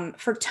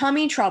for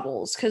tummy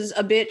troubles because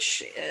a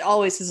bitch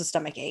always has a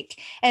stomach ache,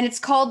 and it's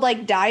called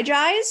like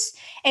Digise,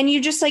 and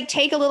you just like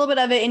take a little bit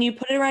of it and you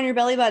put it around your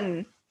belly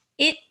button.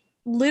 It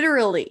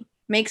literally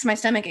makes my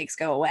stomach aches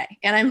go away.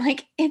 And I'm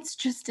like, it's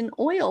just an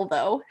oil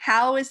though.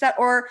 How is that?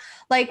 Or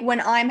like when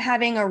I'm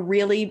having a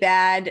really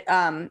bad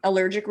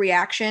allergic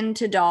reaction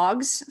to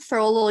dogs,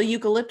 throw a little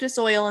eucalyptus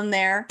oil in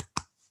there.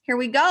 Here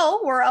we go.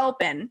 We're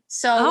open.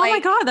 So my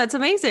God, that's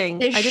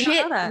amazing. I didn't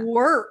know that.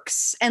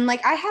 Works. And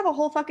like, I have a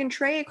whole fucking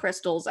tray of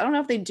crystals. I don't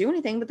know if they do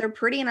anything, but they're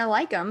pretty and I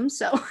like them.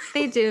 So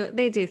they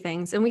do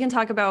things. And we can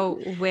talk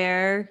about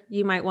where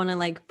you might want to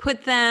like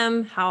put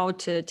them, how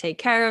to take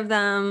care of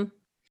them.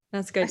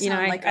 That's good. I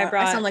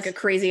sound like a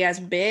crazy ass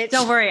bitch.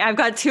 Don't worry. I've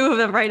got 2 of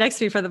them right next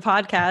to me for the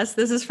podcast.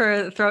 This is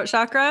for throat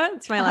chakra.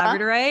 It's my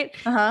labradorite.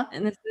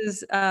 And this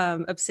is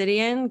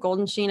obsidian,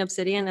 golden sheen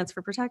obsidian. That's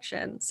for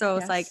protection. So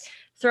it's like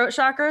throat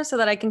chakra so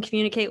that I can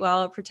communicate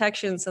well,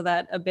 protection so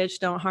that a bitch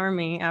don't harm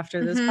me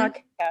after this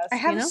podcast. I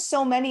have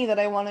so many that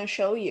I want to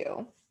show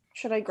you.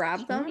 Should I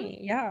grab them?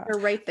 Yeah. They're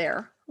right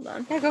there. Hold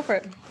on. Yeah, go for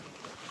it.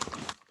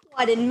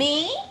 What, in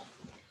me?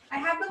 I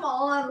have them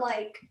all on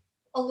like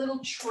a little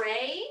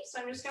tray, so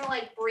I'm just gonna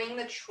like bring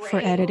the tray for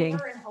editing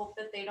over and hope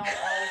that they don't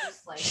all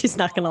just like she's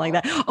not gonna like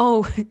that.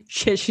 Oh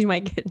shit, she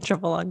might get in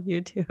trouble on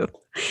YouTube.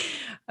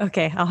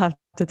 Okay, I'll have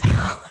to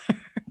tell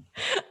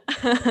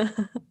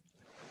her.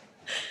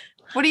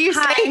 What are you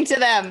saying to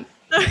them?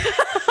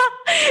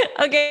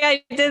 Okay,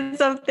 I did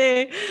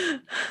something.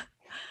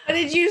 What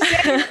did you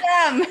say to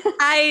them?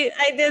 I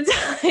did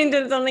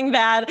something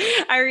bad.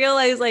 I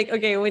realized like,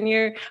 okay, I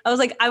was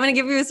like, I'm going to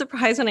give you a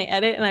surprise when I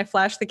edit, and I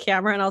flashed the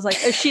camera and I was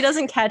like, if she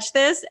doesn't catch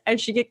this and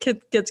she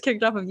gets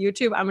kicked off of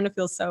YouTube, I'm going to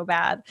feel so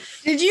bad.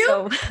 Did you?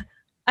 So,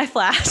 I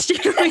flashed you.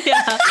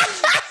 Yeah.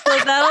 So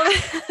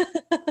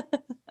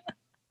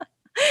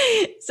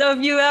so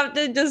if you have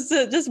to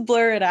just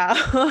blur it out.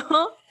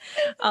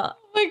 Oh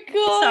my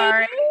God.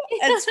 Sorry.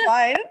 It's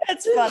fine.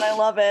 It's fun. I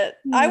love it.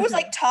 I was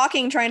like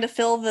talking, trying to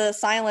fill the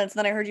silence.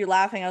 Then I heard you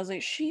laughing. I was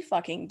like, she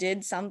fucking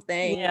did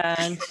something.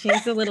 Yeah.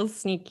 She's a little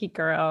sneaky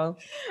girl.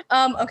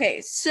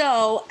 Okay.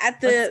 So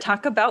let's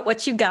talk about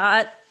what you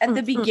got. At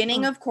the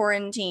beginning of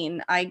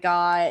quarantine, I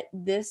got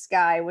this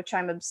guy, which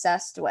I'm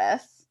obsessed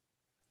with.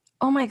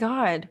 Oh my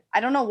God. I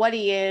don't know what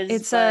he is.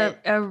 It's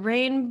a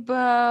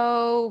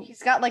rainbow.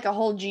 He's got like a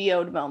whole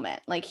geode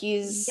moment. Like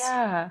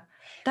yeah.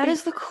 That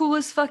is the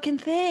coolest fucking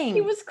thing.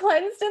 He was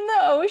cleansed in the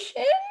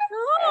ocean.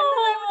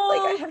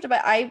 Oh.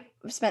 I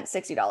spent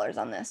 $60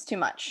 on this. Too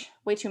much.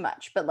 Way too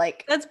much. But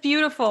like. That's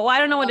beautiful. Well, I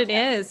don't know what it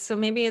is. So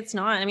maybe it's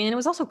not. I mean, it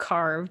was also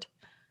carved.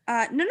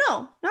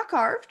 No, not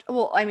carved.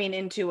 Well, I mean,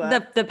 into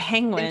the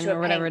penguin or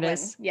whatever it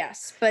is.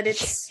 Yes, but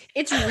it's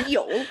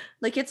real.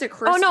 Like it's a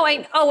crystal.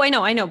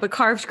 I know, but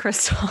carved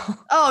crystal.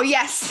 Oh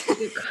yes.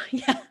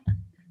 Yeah.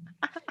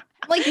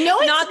 Like no,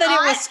 it's not that it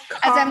was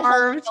carved. As I'm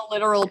holding a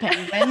literal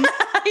penguin.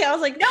 Yeah, I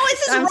was like, no,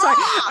 it's just raw.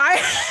 Sorry.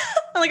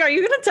 I'm like, are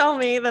you gonna tell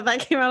me that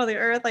came out of the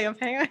earth like a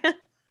penguin?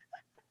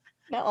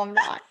 No, I'm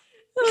not.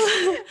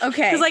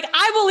 Okay. Because like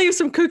I believe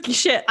some kooky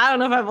shit. I don't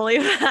know if I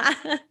believe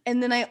that.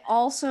 And then I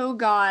also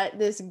got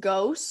this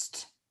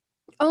ghost.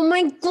 Oh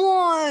my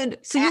god.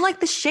 So you like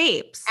the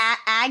shapes.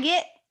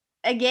 Agate.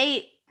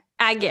 Agate.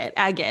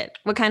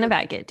 What kind of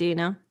agate? Do you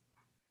know?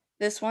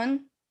 This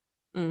one.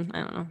 I don't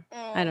know.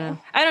 I don't know.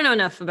 I don't know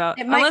enough about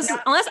unless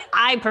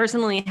I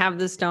personally have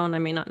the stone. I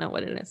may not know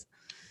what it is.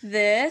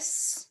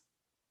 This.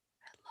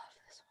 I love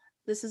this one.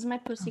 This is my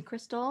pussy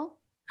crystal.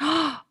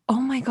 Oh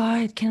my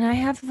god! Can I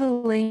have the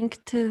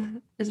link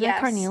to? Is that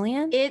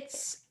carnelian?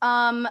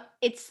 No,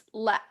 it's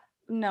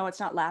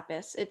not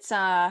lapis.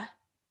 I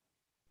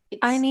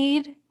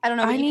don't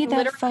know. I need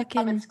that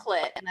fucking. Its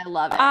clit, and I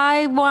love it.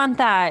 I want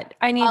that.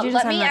 I need you to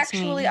send that to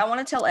me. I want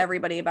to tell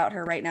everybody about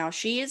her right now.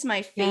 She is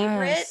my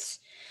favorite. Yes.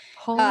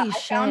 Holy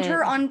shit! I found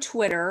her on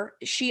Twitter.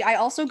 I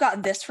also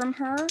got this from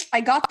her.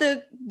 I got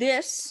the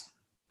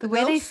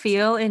way they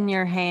feel in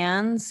your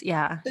hands.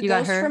 Yeah, you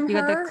got her. You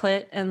got the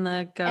clit and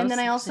the ghost. And then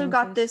I also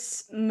got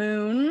this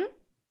moon.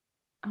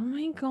 Oh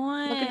my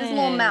god! Look at his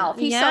little mouth.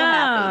 He's so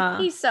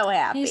happy. He's so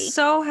happy. He's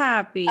so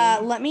happy.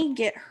 Let me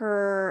get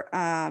her.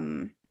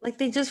 Like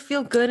they just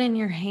feel good in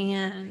your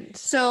hand.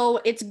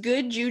 So it's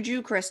Good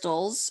Juju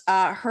crystals.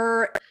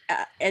 Her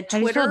at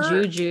Twitter. How do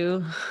you spell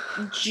Juju?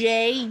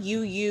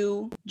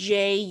 JUJUU.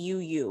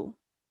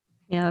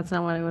 Yeah, that's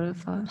not what I would have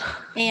thought.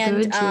 And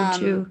Good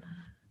Juju.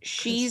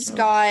 She's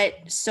got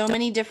so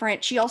many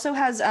different. She also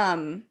has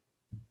the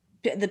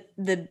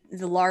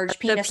large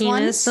penis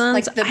ones,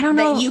 like I don't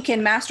know, that you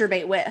can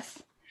masturbate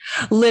with.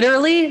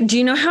 Literally, do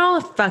you know how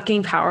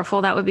fucking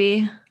powerful that would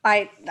be?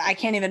 I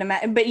can't even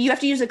imagine, but you have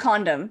to use a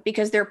condom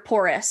because they're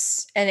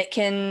porous and it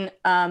can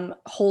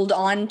hold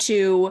on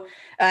to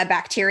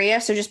bacteria.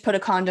 So just put a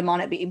condom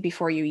on it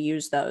before you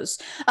use those.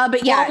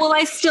 But yeah, will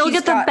I still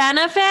get the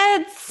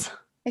benefits?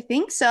 I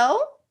think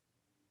so.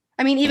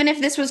 I mean, even if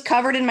this was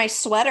covered in my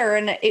sweater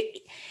and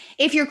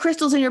if your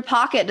crystal's in your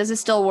pocket, does it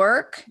still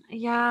work?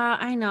 Yeah,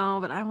 I know,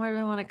 but I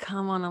really want to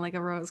come on like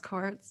a rose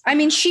quartz. I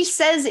mean, she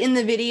says in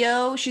the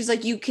video, she's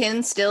like, you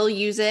can still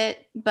use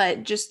it,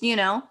 but just,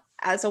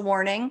 as a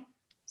warning.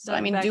 So,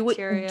 I mean, do what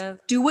you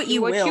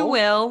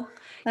will.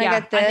 Yeah, I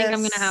think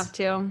I'm going to have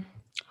to.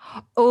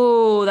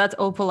 Oh, that's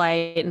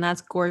opalite and that's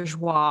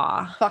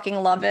gorgeois. Fucking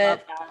love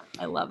it.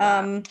 I love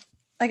that.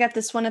 I got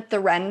this one at the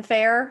Ren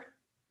Fair.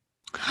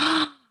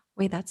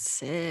 Wait, that's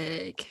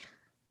sick.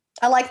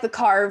 I like the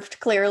carved,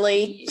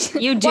 clearly.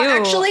 You do.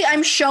 Well, actually,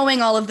 I'm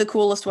showing all of the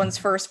coolest ones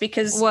first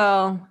because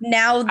now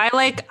I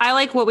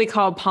like what we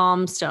call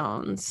palm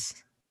stones.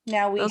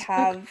 Now we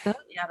have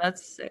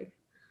that's sick.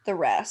 The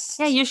rest.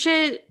 Yeah, you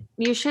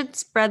should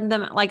spread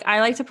them. Like I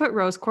like to put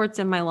rose quartz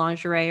in my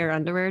lingerie or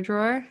underwear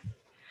drawer.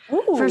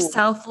 Ooh. For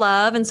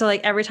self-love. And so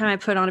like every time I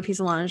put on a piece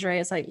of lingerie,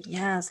 it's like,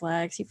 yes,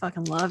 Lex, you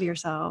fucking love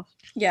yourself.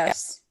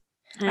 Yes.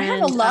 And, I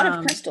have a lot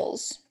of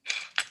crystals.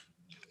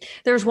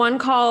 There's one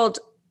called,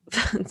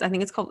 I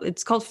think it's called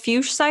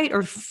fuchsite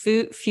or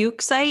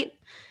fuchsite.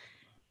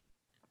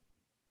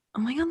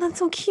 Oh my God, that's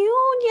so cute.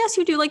 Yes,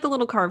 you do like the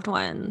little carved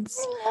ones.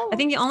 I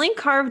think the only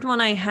carved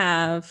one I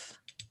have,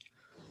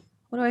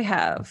 what do I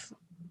have?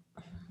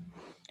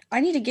 I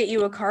need to get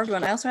you a carved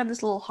one. I also have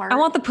this little heart. I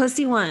want the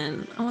pussy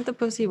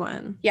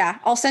one. Yeah,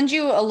 I'll send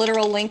you a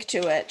literal link to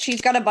it. She's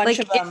got a bunch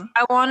of them.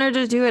 I want her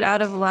to do it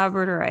out of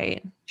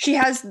labradorite. She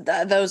has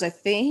those, I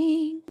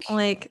think.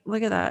 Like,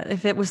 look at that.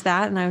 If it was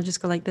that, and I would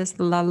just go like this,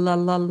 la la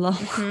la la.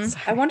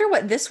 Mm-hmm. I wonder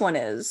what this one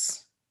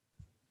is.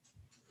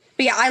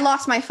 But yeah, I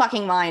lost my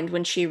fucking mind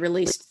when she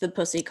released the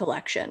pussy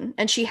collection.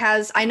 And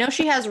I know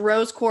she has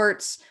rose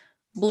quartz,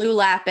 blue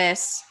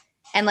lapis,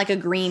 and like a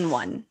green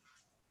one.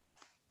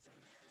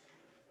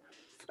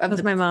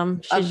 That's my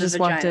mom. She just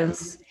walked in.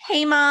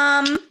 Hey,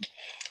 Mom.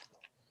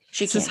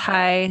 She says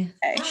hi.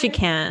 Hey. She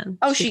can.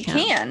 Oh, she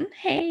can.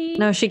 Hey.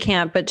 No, she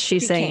can't, but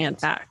she's saying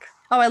it back.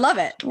 Oh, I love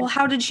it. Well,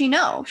 how did she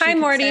know? Hi,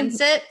 Morty.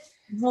 It?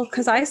 Well,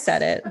 because I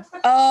said it.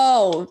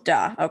 Oh,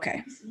 duh.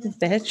 Okay.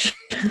 Bitch.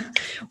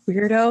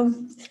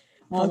 Weirdo.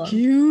 Fuck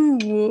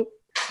you.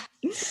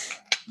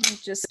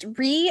 Just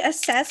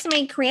reassess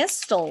my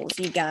crystals,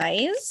 you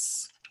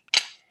guys.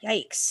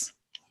 Yikes.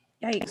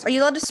 Are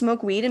you allowed to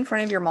smoke weed in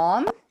front of your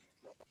mom?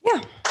 Yeah.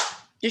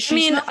 Does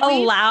she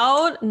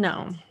allowed?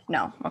 No.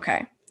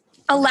 Okay.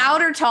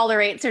 Allowed or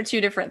tolerates are two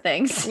different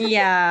things.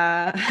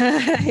 Yeah.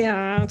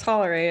 Yeah.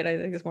 Tolerate, I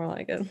think is more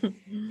like it.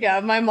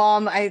 Yeah. My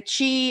mom,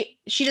 she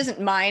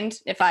doesn't mind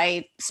if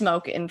I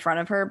smoke in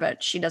front of her,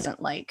 but she doesn't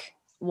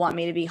want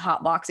me to be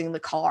hotboxing the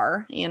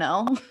car,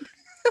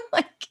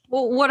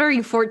 Well, what are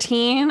you,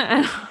 14?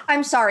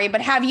 I'm sorry,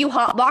 but have you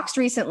hotboxed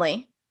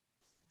recently?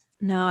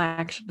 No,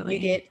 actually. You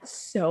get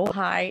so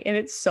high and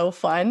it's so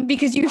fun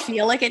because you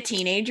feel like a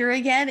teenager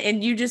again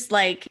and you just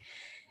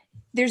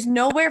there's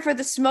nowhere for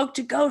the smoke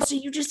to go. So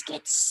you just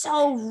get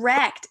so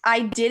wrecked.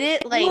 I did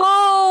it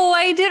Whoa,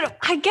 I did.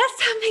 I guess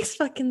that makes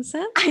fucking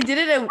sense. I did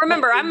it.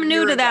 Remember, I'm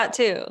new to that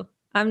too.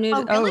 I'm new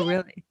to, really? Oh,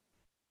 really?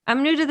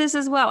 I'm new to this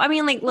as well. I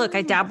mean, look,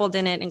 I dabbled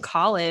in it in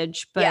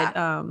college, but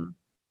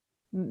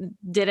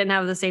didn't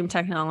have the same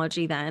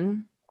technology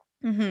then.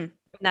 Mm-hmm.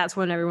 that's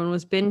when everyone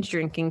was binge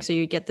drinking. So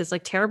you get this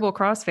like terrible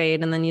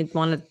crossfade and then you'd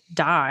want to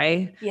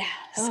die. Yeah.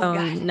 Oh, So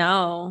God.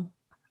 no,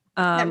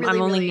 That really,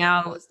 I'm only really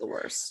now was the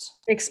worst.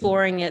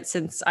 exploring it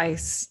since I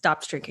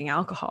stopped drinking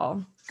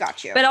alcohol.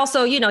 Got you. But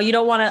also, you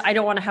don't want to, I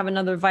don't want to have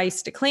another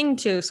vice to cling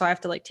to. So I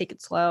have to like take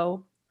it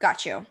slow.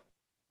 Got you.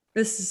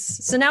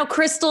 So now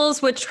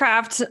crystals,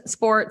 witchcraft,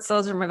 sports,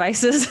 those are my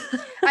vices.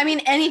 I mean,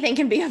 anything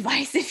can be a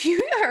vice if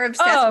you are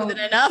obsessed with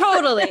it enough.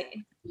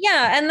 Totally.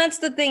 Yeah. And that's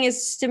the thing,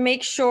 is to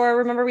make sure,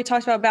 remember we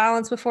talked about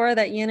balance before,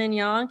 that yin and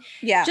yang.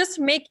 Yeah. Just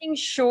making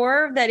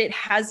sure that it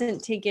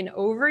hasn't taken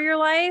over your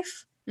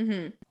life.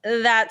 Mm-hmm.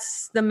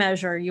 That's the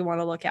measure you want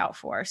to look out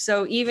for.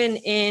 So even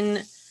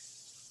in,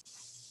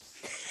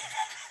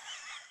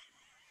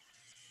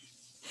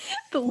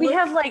 we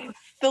have like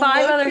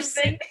 5 other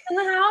things in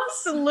the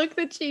house. The look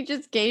that she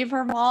just gave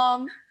her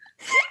mom.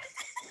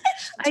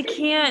 I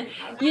can't.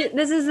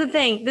 This is the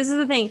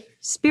thing.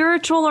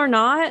 Spiritual or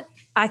not,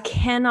 I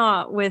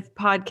cannot with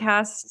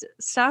podcast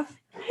stuff.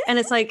 And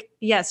it's like,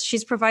 yes,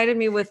 she's provided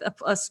me with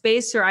a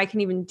space where I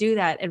can even do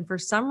that. And for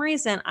some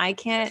reason, I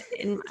can't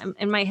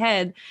in my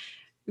head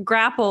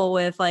grapple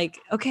with like,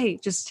 okay,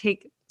 just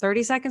take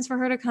 30 seconds for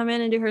her to come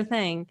in and do her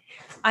thing.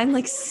 I'm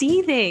like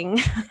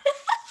seething.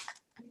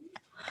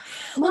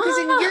 Well,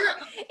 because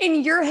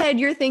in your head,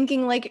 you're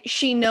thinking like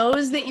she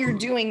knows that you're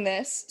doing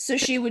this, so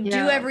she would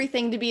do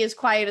everything to be as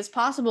quiet as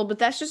possible. But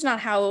that's just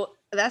not how.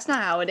 That's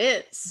not how it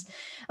is.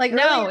 Like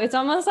no, it's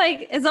almost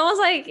like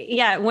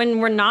yeah. When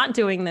we're not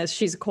doing this,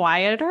 she's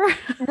quieter.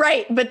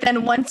 Right, but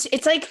then once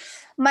it's like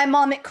my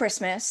mom at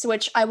Christmas,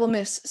 which I will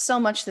miss so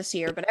much this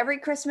year. But every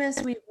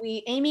Christmas,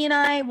 we Amy and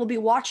I will be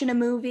watching a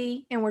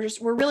movie, and we're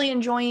really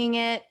enjoying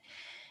it.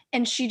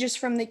 And she just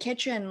from the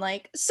kitchen,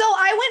 like, so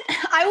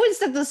I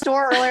was at the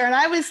store earlier and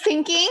I was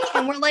thinking,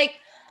 and we're like,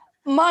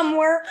 Mom,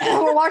 we're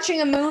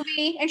watching a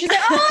movie. And she's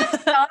like, oh, I'm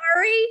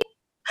sorry.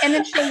 And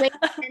then she'll wait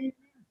 10 minutes,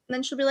 and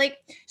then she'll be like,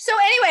 so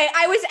anyway,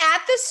 I was at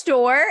the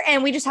store,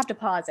 and we just have to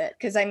pause it.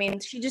 Cause I mean,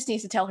 she just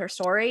needs to tell her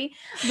story.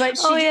 But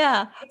she it's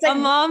like a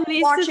mom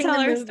needs to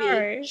tell her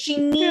story. She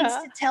needs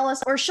to tell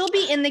us, or she'll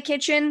be in the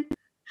kitchen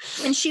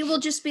and she will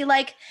just be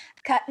like,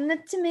 cutting the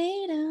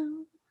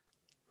tomato.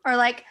 Or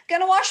like,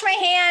 gonna wash my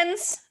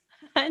hands.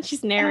 And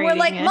she's narrating. And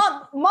we're like,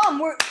 Mom,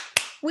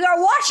 we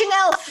are watching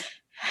Elf.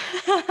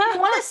 You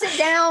want to sit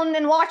down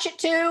and watch it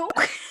too?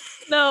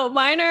 No,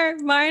 minor.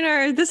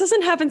 This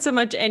doesn't happen so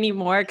much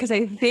anymore because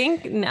I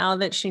think now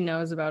that she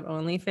knows about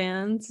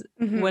OnlyFans,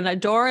 when a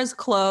door is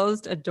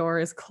closed, a door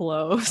is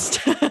closed.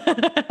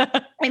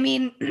 I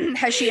mean,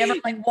 has she ever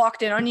like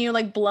walked in on you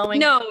like blowing?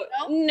 No.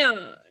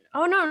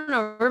 Oh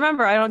no.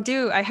 Remember,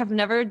 I have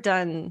never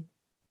done.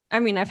 I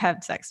mean, I've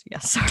had sex.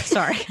 Yes.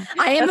 Sorry.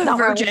 I am a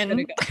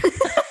virgin.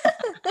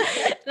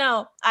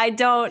 No, I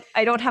don't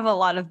have a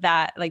lot of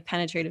that like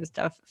penetrative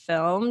stuff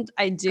filmed.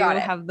 I do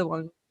have the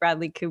one with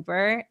Bradley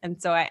Cooper.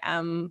 And so I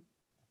am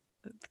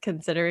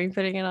considering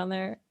putting it on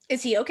there.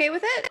 Is he okay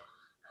with it?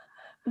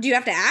 Do you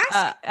have to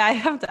ask? I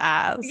have to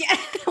ask. Yeah.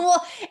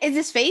 Well, is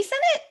his face in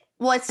it?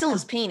 Well, it's still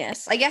his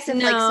penis. I guess if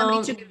like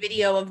somebody took a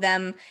video of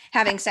them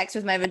having sex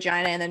with my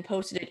vagina and then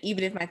posted it,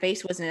 even if my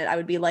face wasn't in it, I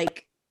would be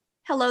like,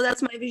 hello,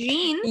 that's my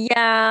vagine.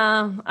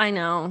 Yeah, I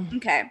know.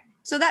 Okay.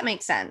 So that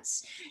makes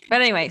sense.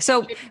 But anyway,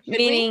 so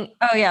meaning,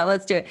 oh yeah,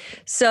 let's do it.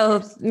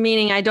 So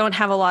meaning I don't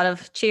have a lot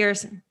of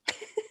cheers.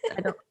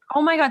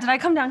 Oh my God, did I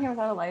come down here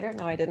without a lighter?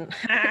 No, I didn't.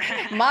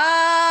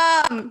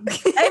 Mom!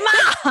 Hey,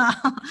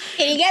 Mom!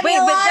 Can you get me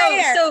a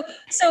lighter?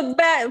 So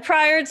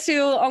prior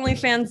to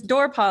OnlyFans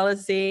door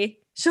policy,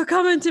 she'll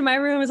come into my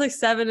room. It's like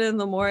 7 a.m.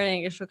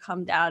 and she'll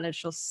come down and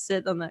she'll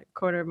sit on the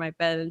corner of my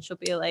bed and she'll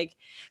be like,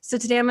 so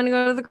today I'm going to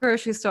go to the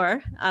grocery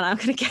store and I'm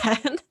going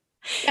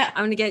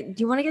to get,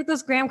 do you want to get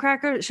those graham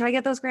crackers? Should I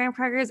get those graham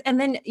crackers? And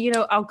then,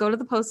 I'll go to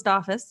the post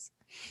office.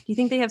 Do you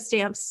think they have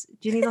stamps?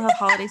 Do you think they'll have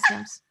holiday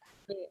stamps?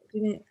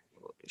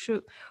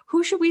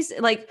 Who should we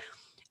like?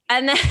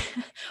 And then,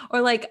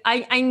 or like,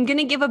 I'm going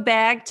to give a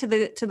bag to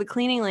the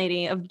cleaning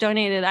lady of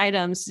donated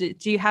items.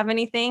 Do you have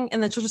anything?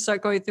 And then she'll just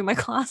start going through my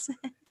closet.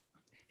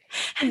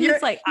 And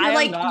it's like,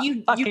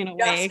 you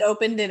just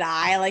opened an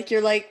eye. Like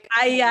you're like,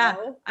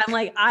 I'm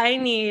like, I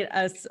need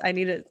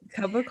a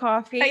cup of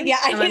coffee. Yeah,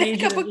 I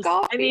need a cup of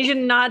coffee. I need you to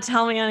not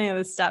tell me any of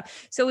this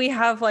stuff. So we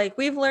have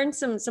we've learned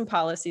some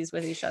policies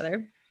with each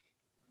other.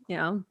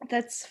 Yeah.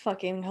 That's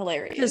fucking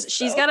hilarious. Because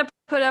she's got to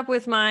put up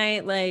with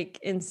my like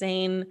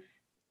insane,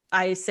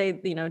 I say,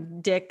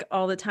 dick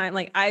all the time.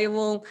 Like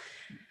I'll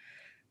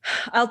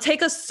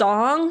take a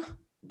song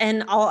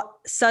and I'll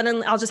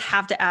just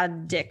have to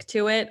add dick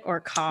to it or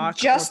cock.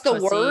 Just or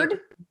the word?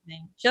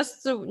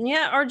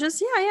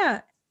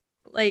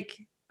 Like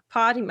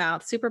potty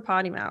mouth, super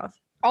potty mouth.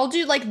 I'll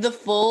do like the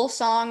full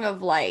song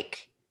of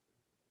like,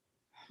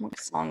 what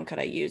song could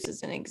I use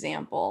as an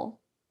example?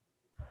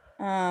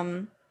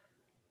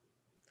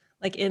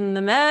 Like in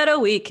the meadow,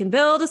 we can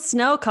build a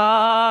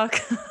snowcock.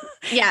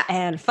 Yeah.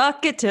 And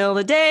fuck it till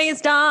the day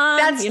is done.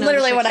 That's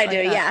literally what I do.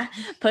 Yeah.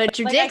 Put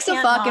your dick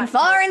so fucking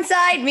far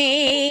inside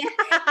me.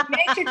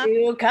 Make sure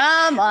to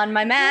come on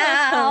my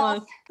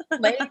mouth.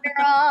 Later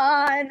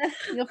on,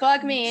 you'll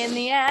fuck me in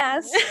the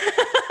ass.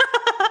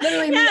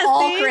 Literally me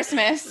all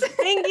Christmas.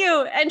 Thank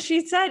you. And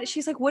she's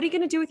like, what are you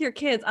going to do with your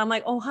kids? I'm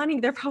like, oh, honey,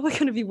 they're probably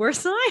going to be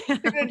worse than I am.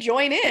 They're going to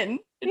join in.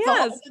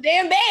 Yes. It's a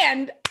damn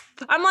band.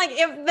 I'm like,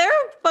 if they're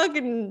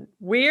fucking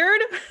weird,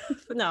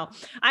 no,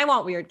 I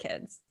want weird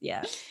kids.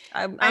 Yeah.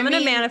 I'm going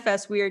to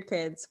manifest weird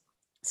kids.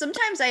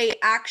 Sometimes I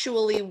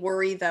actually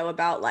worry though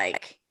about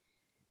like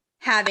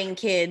having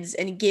kids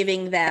and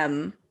giving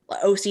them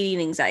OCD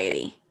and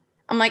anxiety.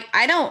 I'm like,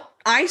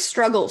 I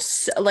struggle.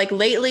 Like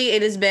lately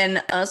it has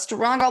been a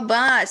struggle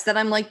bus that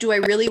I'm like, do I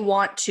really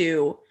want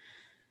to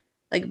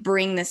like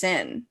bring this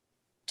in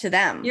to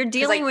them? You're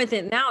dealing with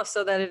it now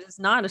so that it is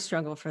not a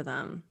struggle for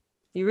them.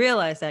 You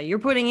realize that you're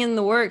putting in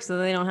the work so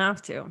they don't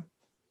have to.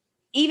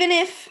 Even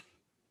if,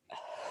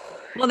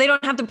 well, they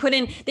don't have to put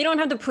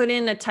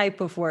in a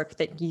type of work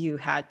that you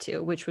had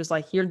to, which was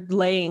like, you're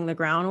laying the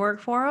groundwork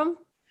for them.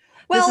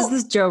 Well, this is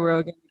this Joe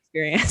Rogan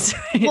experience.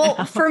 Right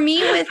now. For me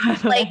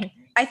with like,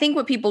 I think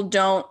what people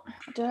don't,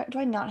 do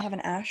I not have an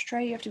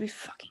ashtray? You have to be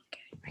fucking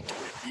kidding. I don't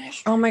have an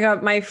ashtray. Oh my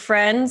God. My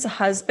friend's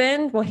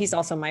husband, well, he's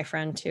also my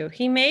friend too.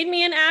 He made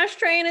me an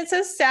ashtray and it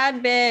says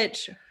sad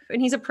bitch.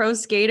 And he's a pro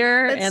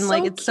skater. That's and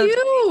like, so it's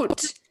cute.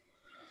 So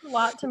a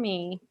lot to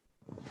me.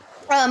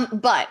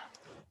 But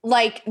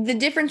like the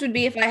difference would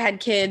be if I had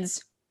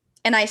kids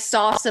and I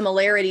saw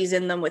similarities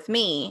in them with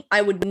me,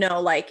 I would know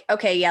like,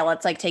 okay, yeah,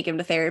 let's like take him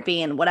to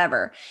therapy and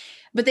whatever.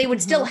 But they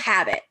would still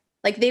have it.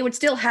 Like they would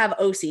still have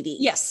OCD.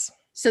 Yes.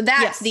 So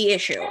that's the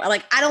issue.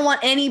 Like, I don't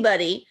want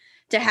anybody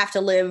to have to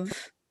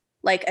live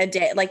like a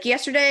day. Like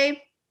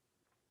yesterday,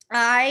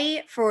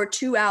 I, for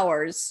 2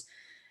 hours,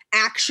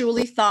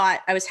 actually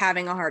thought I was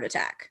having a heart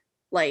attack.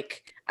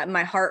 Like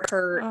my heart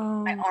hurt,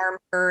 my arm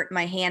hurt,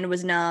 my hand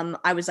was numb.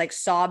 I was like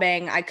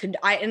sobbing.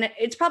 And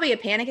it's probably a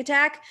panic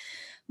attack,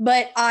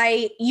 but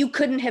you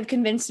couldn't have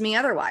convinced me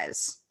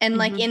otherwise. And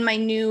like in my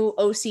new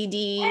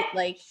OCD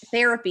like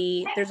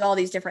therapy, there's all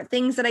these different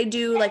things that I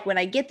do. Like when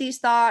I get these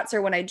thoughts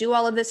or when I do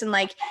all of this, and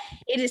like,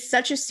 it is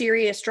such a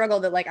serious struggle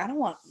that like, I don't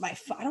want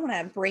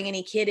to bring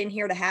any kid in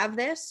here to have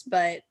this,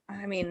 but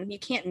I mean, you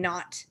can't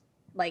not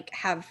like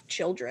have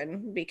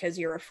children because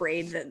you're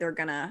afraid that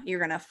you're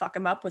gonna fuck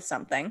them up with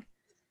something.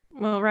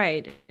 Well,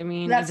 right. I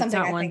mean, that's if it's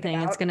not one thing,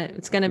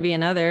 it's gonna be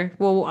another.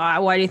 Well,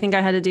 why do you think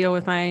I had to deal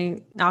with my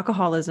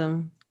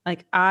alcoholism?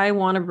 Like, I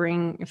want to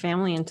bring a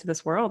family into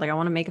this world. Like, I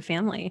want to make a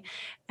family,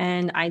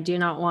 and I do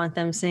not want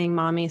them seeing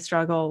mommy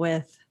struggle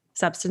with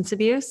substance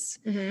abuse.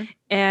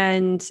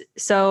 And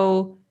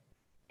so,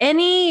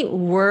 any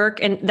work,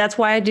 and that's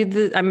why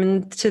I'm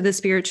into the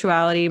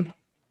spirituality.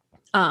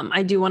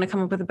 I do want to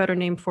come up with a better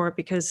name for it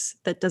because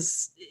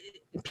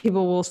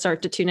people will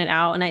start to tune it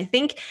out. And I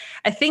think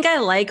I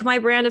like my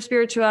brand of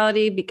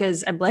spirituality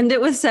because I blend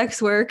it with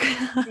sex work.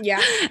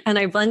 Yeah. And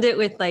I blend it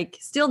with like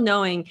still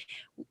knowing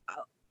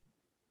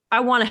I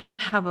want to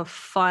have a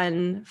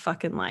fun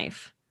fucking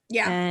life.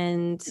 Yeah.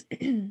 And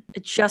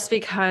just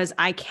because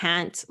I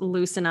can't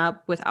loosen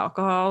up with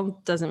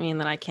alcohol doesn't mean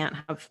that I can't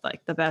have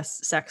like the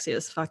best,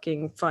 sexiest,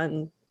 fucking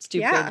fun,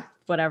 stupid,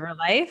 whatever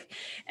life,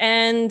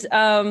 and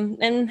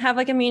have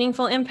like a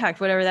meaningful impact,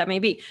 whatever that may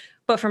be.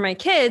 But for my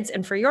kids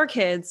and for your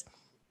kids,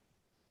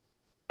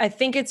 I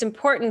think it's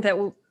important that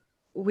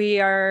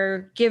we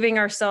are giving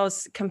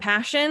ourselves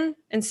compassion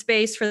and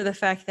space for the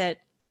fact that,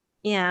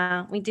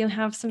 yeah, we do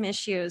have some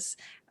issues.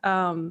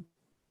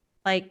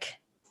 Like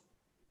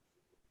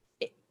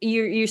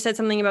you said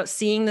something about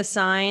seeing the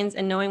signs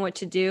and knowing what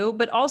to do,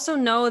 but also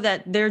know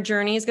that their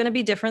journey is going to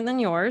be different than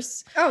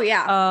yours. Oh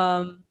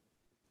yeah.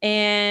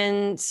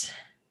 And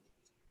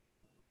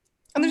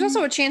there's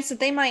also a chance that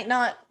they might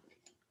not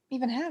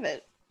even have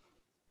it.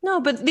 No,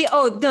 but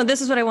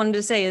this is what I wanted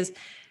to say is,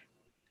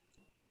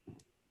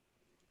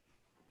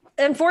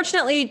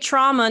 unfortunately,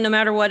 trauma, no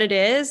matter what it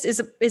is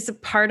a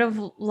part of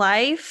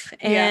life.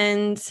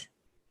 And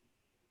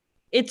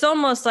it's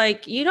almost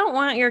like you don't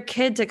want your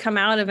kid to come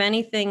out of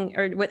anything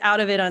or out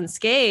of it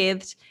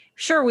unscathed.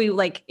 Sure, we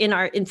like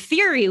in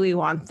theory, we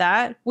want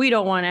that. We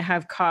don't want to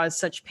have caused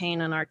such pain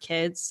on our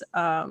kids.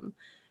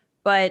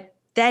 But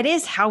that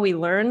is how we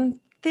learn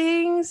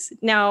things.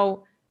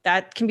 Now,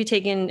 that can be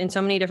taken in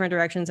so many different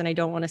directions, and I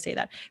don't want to say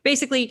that.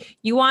 Basically,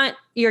 you want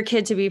your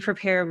kid to be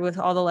prepared with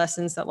all the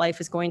lessons that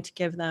life is going to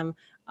give them,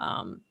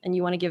 and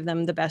you want to give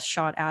them the best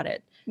shot at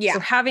it. Yeah. So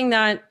having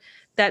that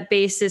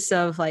basis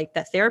of like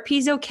that therapy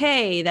is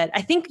okay, that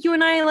I think you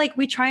and I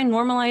we try and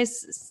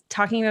normalize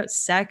talking about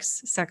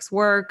sex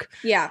work.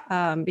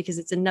 Yeah. Because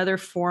it's another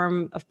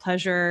form of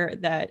pleasure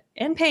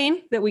and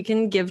pain that we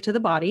can give to the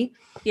body.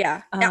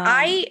 Yeah. Now,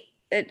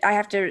 I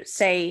have to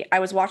say, I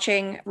was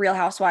watching Real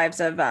Housewives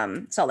of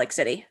Salt Lake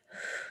City,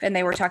 and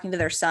they were talking to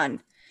their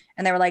son,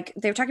 and they were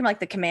talking about like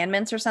the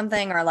commandments or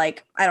something, or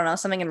like, I don't know,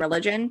 something in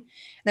religion. And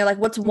they're like,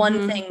 what's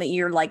one thing that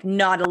you're like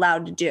not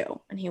allowed to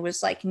do? And he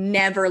was like,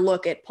 never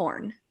look at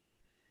porn.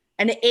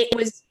 And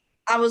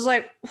I was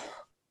like,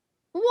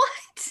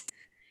 what?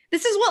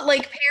 this is what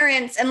like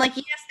parents and like,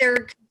 yes,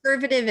 they're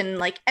conservative and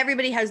like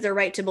everybody has their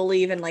right to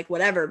believe in like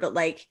whatever, but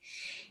like,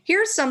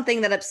 here's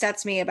something that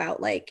upsets me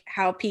about like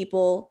how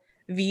people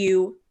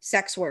view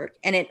sex work.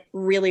 And it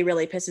really,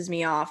 really pisses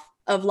me off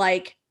of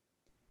like,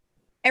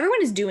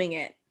 everyone is doing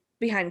it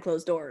behind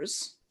closed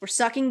doors. We're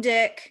sucking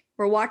dick,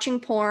 we're watching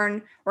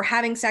porn, we're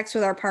having sex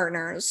with our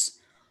partners.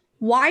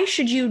 Why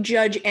should you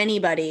judge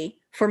anybody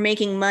for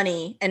making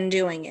money and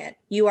doing it?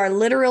 You are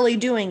literally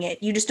doing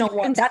it. You just don't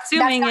want that's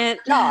not your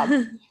job.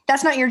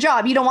 That's not your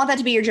job. You don't want that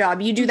to be your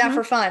job. You do that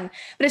for fun.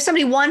 But if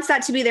somebody wants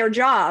that to be their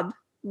job,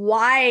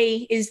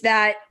 why is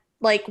that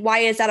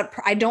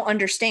I don't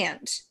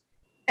understand.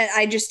 And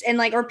I just, and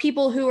like, or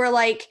people who are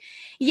like,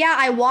 yeah,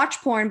 I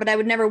watch porn, but I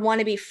would never want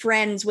to be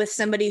friends with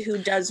somebody who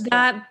does porn.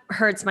 That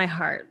hurts my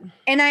heart.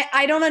 And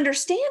I don't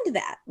understand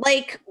that.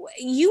 Like,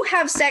 you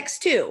have sex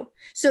too.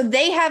 So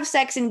they have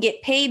sex and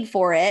get paid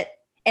for it.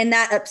 And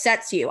that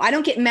upsets you. I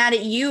don't get mad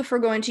at you for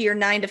going to your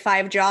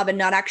 9-to-5 job and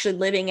not actually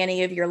living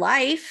any of your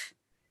life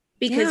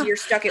because you're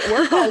stuck at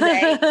work all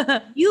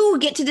day. You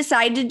get to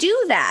decide to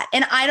do that.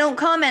 And I don't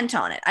comment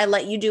on it. I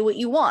let you do what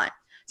you want.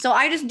 So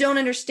I just don't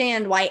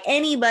understand why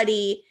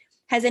anybody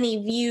has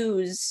any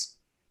views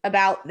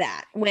about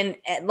that when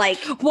like,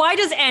 why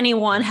does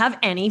anyone have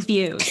any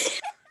views?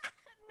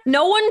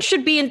 No one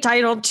should be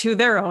entitled to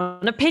their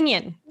own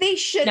opinion. They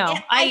should. No,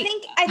 I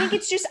think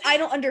it's just, I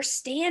don't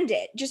understand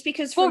it just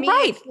because for me,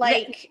 it's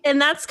like, and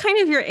that's kind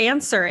of your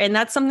answer. And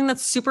that's something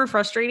that's super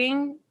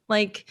frustrating.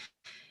 Like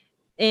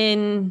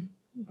in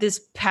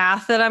this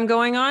path that I'm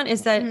going on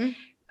is that,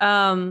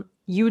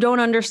 you don't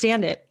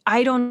understand it.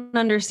 I don't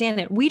understand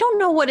it. We don't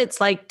know what it's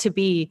like to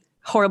be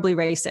horribly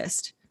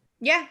racist.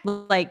 Yeah.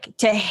 Like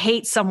to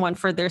hate someone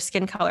for their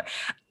skin color.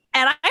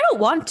 And I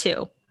don't want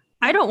to.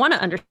 I don't want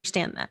to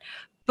understand that.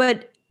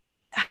 But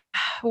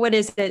what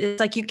is it? It's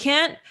like you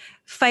can't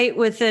fight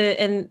with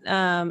an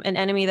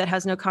enemy that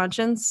has no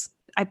conscience.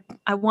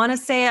 I want to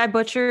say I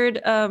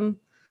butchered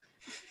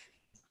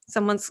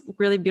someone's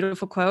really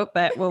beautiful quote,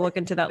 but we'll look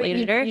into that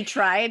later. You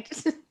tried.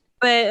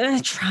 But I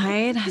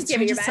tried.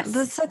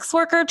 The sex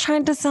worker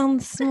tried to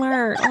sound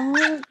smart. Oh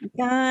my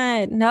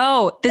God.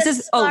 No, this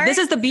is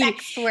the beauty.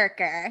 Sex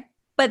worker.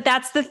 But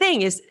that's the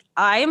thing is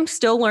I am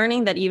still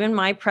learning that even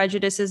my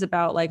prejudices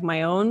about like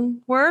my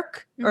own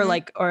work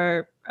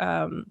or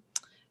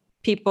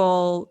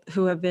people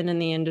who have been in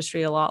the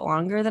industry a lot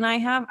longer than I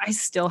have, I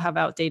still have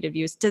outdated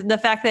views. To the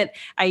fact that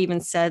I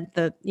even said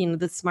the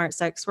smart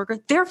sex worker,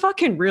 they're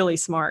fucking really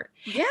smart.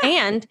 Yeah.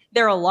 And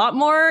they're a lot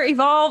more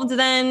evolved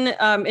than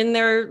in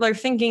their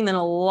thinking than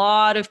a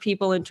lot of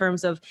people in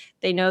terms of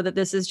they know that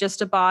this is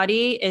just a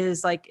body,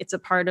 is like it's a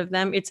part of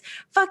them. It's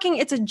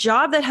a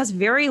job that has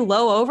very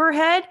low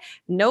overhead,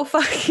 no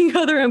fucking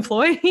other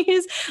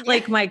employees.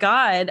 Like my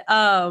God.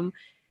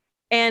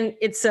 And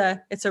it's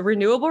a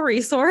renewable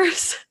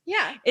resource.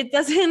 Yeah. It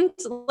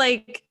doesn't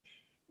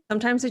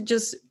sometimes it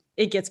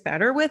gets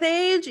better with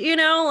age,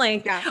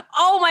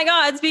 Oh my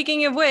God.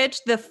 Speaking of which,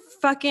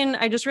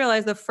 I just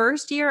realized the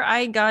first year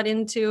I got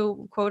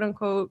into quote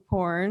unquote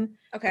porn.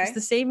 Okay. It's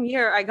the same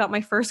year I got my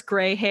first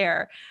gray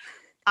hair.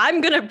 I'm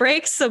going to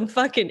break some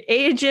fucking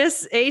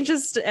ageist,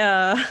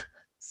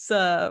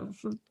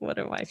 what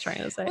am I trying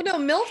to say? Well, no,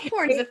 MILF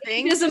porn is a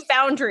thing. There's some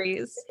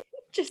boundaries.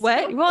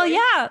 What? Well,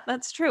 yeah,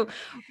 that's true.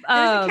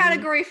 There's a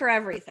category for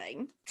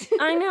everything.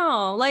 I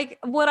know.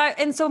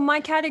 So my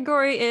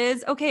category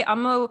is, okay,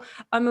 I'm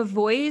a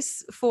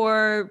voice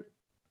for,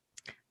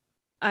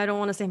 I don't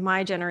want to say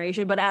my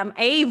generation, but I'm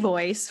a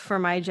voice for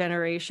my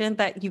generation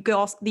that you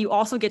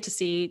also get to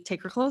see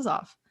take her clothes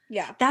off.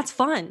 Yeah. That's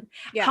fun.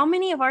 Yeah. How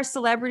many of our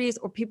celebrities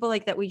or people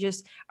like that we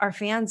just are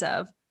fans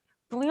of,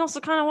 but we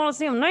also kind of want to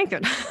see them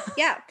naked.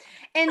 Yeah.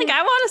 And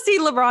I want to see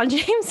LeBron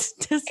James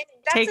just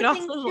take it off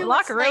the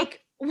locker room.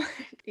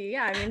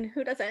 Yeah, I mean,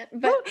 who doesn't?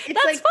 But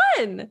that's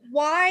fun.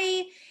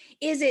 Why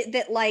is it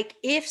that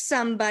if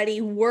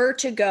somebody were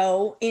to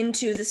go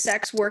into the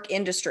sex work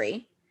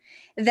industry,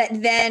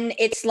 that then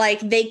it's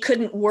they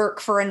couldn't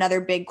work for another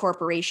big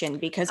corporation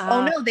because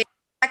they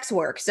sex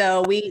work,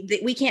 so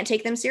we can't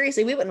take them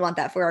seriously. We wouldn't want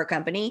that for our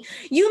company.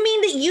 You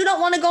mean that you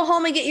don't want to go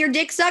home and get your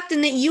dick sucked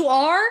and that you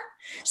are?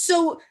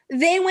 So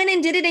they went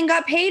and did it and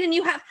got paid and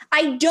you have,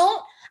 I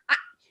know.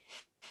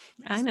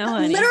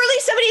 Honey. Literally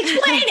somebody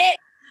explain it.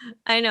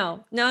 I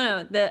know.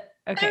 No. Okay.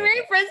 I'm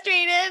very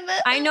frustrated.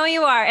 I know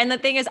you are. And the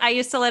thing is, I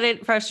used to let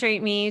it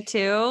frustrate me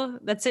too.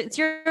 It's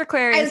your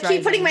Aquarius. I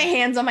keep putting my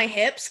hands on my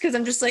hips because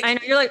I'm just I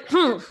know you're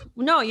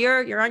no,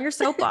 you're on your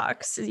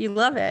soapbox. You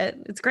love it.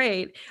 It's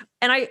great.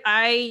 And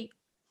I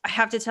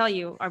have to tell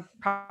you, I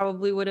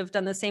probably would have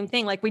done the same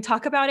thing. We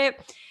talk about it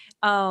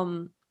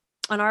on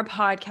our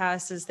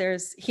podcast is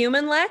there's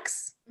human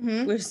Lex,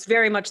 which is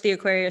very much the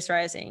Aquarius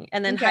rising,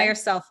 and then higher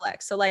self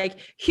Lex. So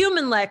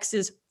human Lex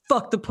is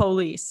fuck the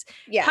police.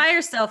 Yeah.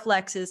 Higher self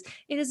Lex it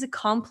is a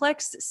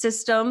complex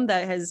system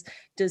that has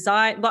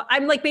designed, but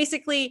I'm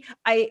basically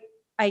I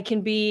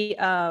can be,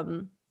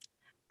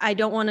 I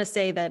don't want to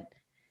say that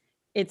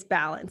it's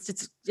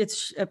balanced.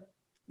 It's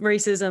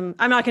racism.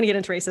 I'm not going to get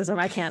into racism.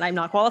 I can't, I'm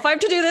not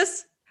qualified to do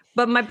this,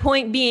 But my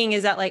point being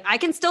is that like, I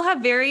can still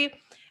have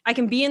I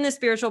can be in the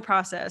spiritual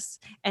process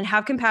and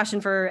have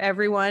compassion for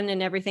everyone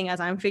and everything as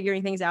I'm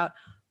figuring things out.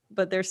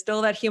 But there's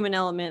still that human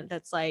element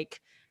that's like,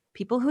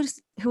 people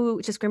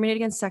who discriminate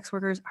against sex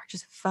workers are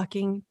just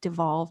fucking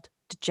devolved,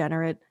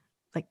 degenerate,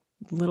 like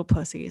little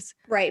pussies.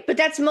 Right. But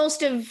that's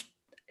most of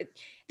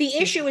the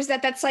issue is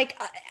that that's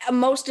like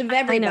most of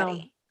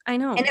everybody. I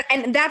know.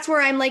 And that's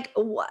where I'm like,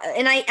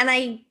 and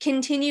I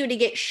continue to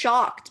get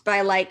shocked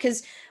by like,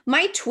 cause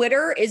my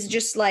Twitter is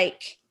just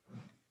like,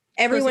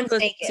 everyone's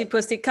naked.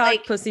 Pussy, cock,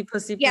 like, pussy.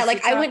 Yeah,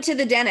 like I went to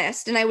the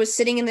dentist and I was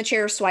sitting in the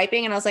chair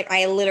swiping and I was like,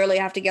 I literally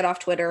have to get off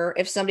Twitter.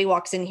 If somebody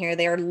walks in here,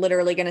 they are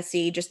literally going to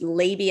see just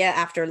labia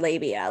after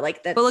labia.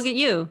 Like that. But look at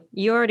you.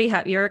 You already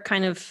have, you're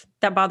kind of,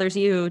 that bothers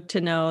you to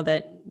know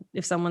that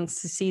if someone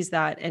sees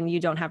that and you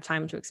don't have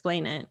time to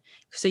explain it.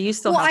 So you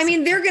still well, I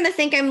mean, they're going to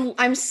think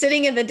I'm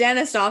sitting in the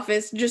dentist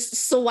office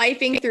just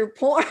swiping through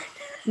porn.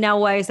 Now,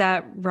 why is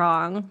that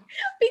wrong?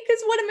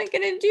 Because what am I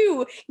going to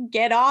do?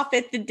 Get off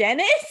at the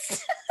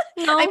dentist?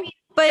 No, I mean,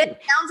 but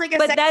it sounds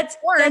like that's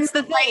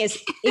the thing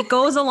is it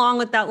goes along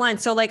with that line.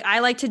 So like, I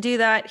like to do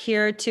that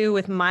here too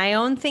with my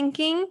own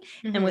thinking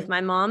and with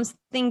my mom's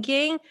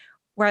thinking,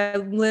 where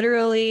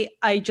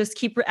I just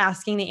keep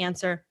asking the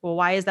answer. Well,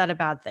 why is that a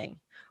bad thing?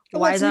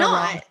 Why is that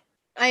wrong?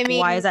 I mean,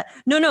 why is that?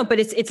 No, but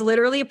it's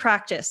literally a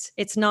practice.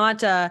 It's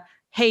not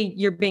hey,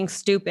 you're being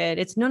stupid.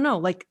 It's no,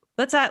 like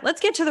let's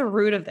get to the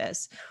root of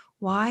this.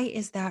 Why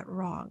is that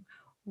wrong?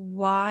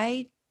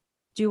 Why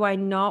do I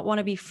not want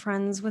to be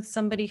friends with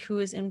somebody who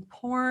is in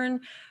porn?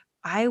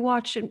 I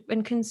watch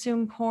and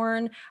consume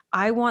porn.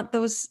 I want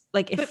those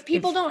like but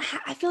people don't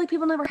I feel like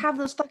people never have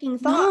those fucking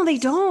thoughts. No, they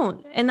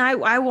don't. And I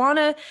want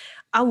plant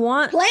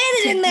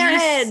it in their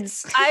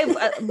heads.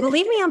 I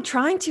believe me, I'm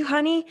trying to,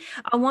 honey.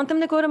 I want them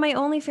to go to my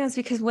OnlyFans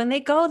because when they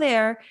go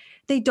there,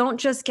 they don't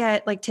just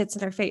get like tits in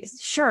their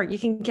face. Sure, you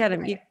can get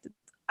them.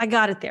 I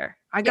got it there.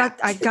 I got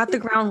the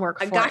groundwork.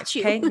 I got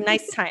you. Okay,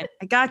 nice time.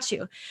 I got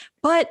you.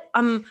 But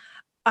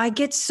I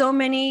get so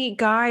many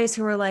guys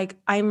who are like,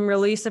 I'm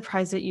really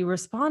surprised that you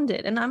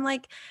responded. And I'm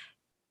like,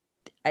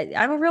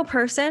 I'm a real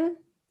person.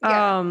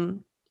 Yeah.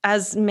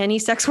 As many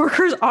sex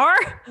workers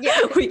are.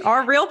 Yeah. We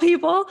are real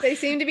people. They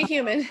seem to be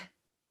human.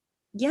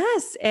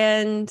 Yes.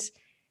 And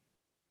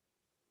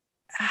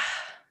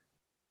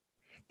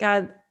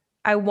God,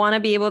 I want to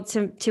be able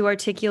to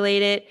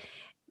articulate it.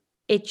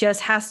 It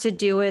just has to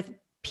do with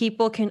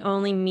people can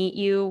only meet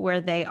you where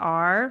they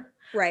are.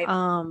 Right.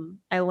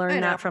 I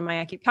learned that from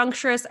my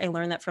acupuncturist. I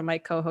learned that from my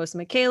co-host,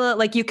 Michaela.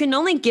 Like you can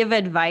only give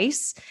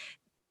advice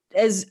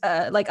as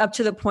like up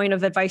to the point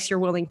of advice you're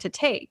willing to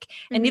take.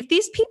 Mm-hmm. And if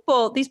these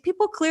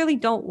people clearly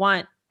don't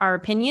want our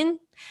opinion,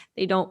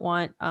 they don't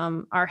want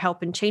our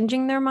help in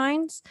changing their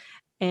minds.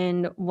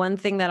 And one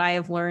thing that I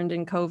have learned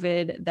in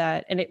COVID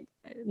and it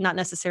not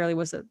necessarily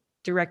was a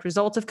direct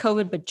result of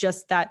COVID, but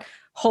just that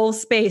whole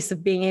space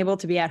of being able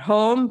to be at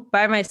home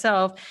by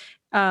myself,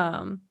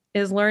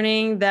 is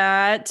learning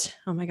that,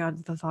 oh my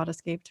God, the thought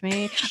escaped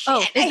me.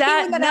 Oh, is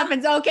that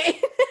happens?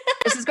 Okay.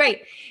 This is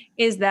great.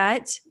 Is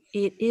that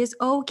it is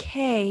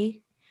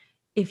okay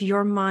if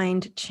your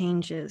mind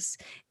changes.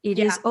 It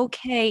is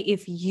okay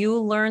if you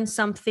learn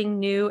something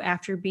new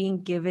after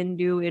being given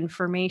new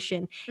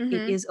information. Mm-hmm.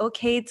 It is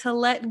okay to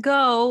let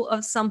go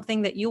of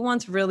something that you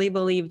once really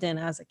believed in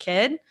as a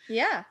kid.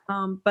 Yeah.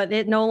 But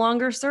it no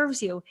longer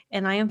serves you.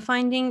 And I am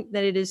finding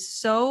that it is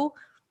so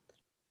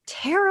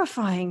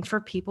terrifying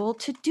for people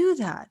to do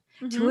that,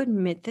 to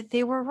admit that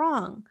they were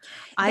wrong.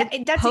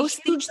 That's a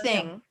huge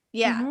thing.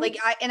 Yeah. Mm-hmm. Like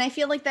I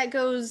feel like that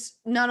goes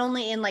not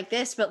only in like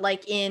this, but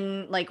like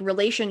in like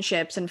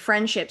relationships and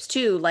friendships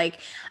too. Like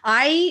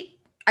I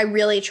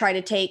really try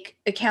to take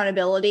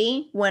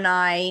accountability when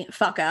I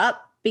fuck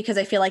up because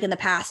I feel like in the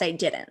past I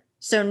didn't.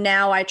 So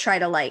now I try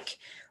to like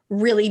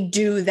really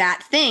do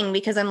that thing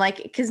because I'm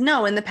like, because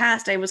no, in the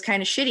past I was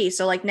kind of shitty.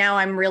 So like now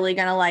I'm really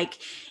gonna like,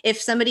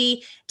 if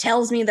somebody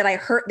tells me that I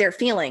hurt their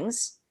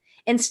feelings,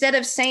 instead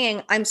of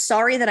saying, I'm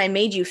sorry that I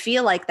made you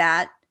feel like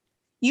that,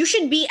 you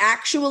should be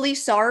actually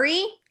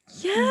sorry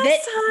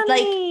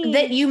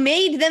that you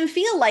made them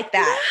feel like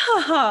that.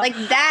 Yeah. Like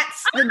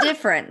that's the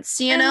difference,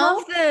 you know? I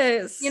love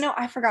this. You know,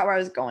 I forgot where I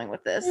was going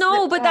with this.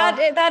 No, but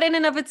that in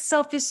and of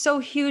itself is so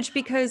huge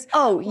because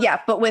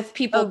but with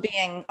people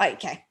being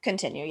okay,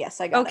 continue.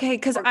 Yes, I got it. Okay,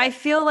 because I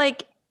feel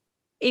like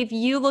if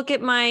you look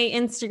at my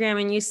Instagram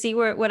and you see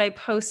what I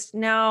post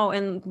now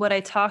and what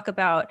I talk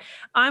about,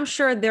 I'm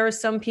sure there are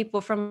some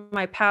people from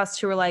my past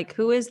who are like,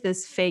 who is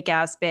this fake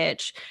ass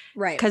bitch?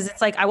 Right. Because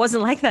it's like, I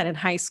wasn't like that in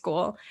high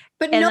school.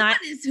 But no one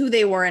is who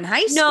they were in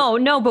high school.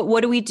 No, but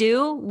what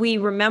do? We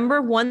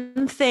remember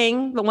one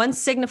thing, the one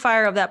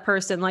signifier of that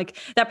person. Like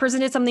that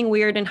person did something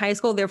weird in high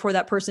school, therefore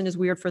that person is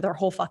weird for their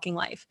whole fucking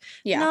life.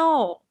 Yeah.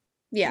 No.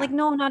 Yeah. Like,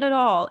 no, not at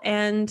all.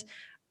 And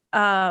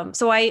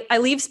so I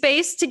leave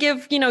space to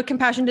give,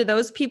 compassion to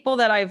those people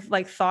that I've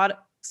like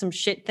thought some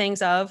shit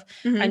things of.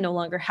 Mm-hmm. I no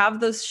longer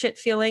have those shit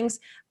feelings.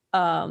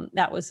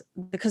 That was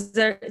because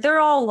they're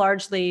all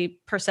largely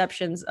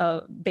perceptions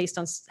based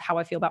on how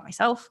I feel about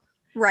myself.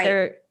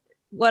 Right.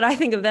 what I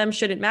think of them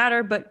shouldn't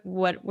matter, but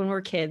when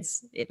we're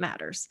kids, it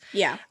matters.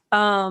 Yeah.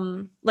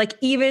 Like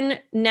even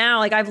now,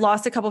 like I've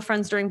lost a couple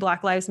friends during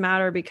Black Lives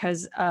Matter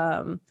because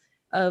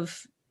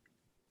of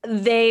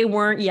they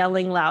weren't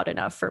yelling loud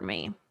enough for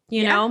me,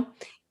 you know?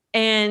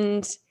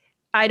 And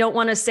I don't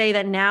want to say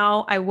that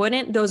now I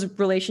wouldn't. Those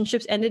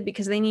relationships ended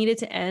because they needed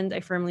to end. I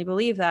firmly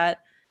believe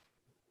that.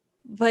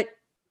 But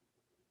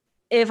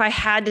if I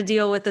had to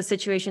deal with the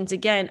situations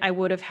again, I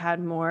would have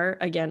had more,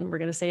 again, we're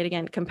going to say it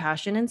again,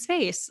 compassion and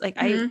space. Like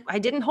I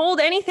didn't hold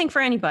anything for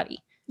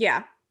anybody.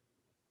 Yeah.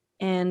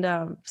 And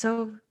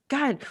so,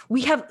 God,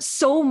 we have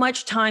so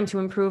much time to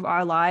improve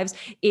our lives.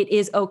 It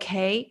is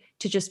okay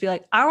to just be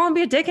like, I don't want to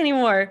be a dick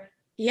anymore.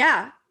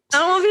 Yeah. I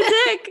don't want to be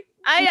a dick.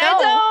 I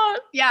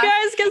don't. Yeah.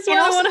 Guys, guess what? And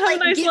also, I want to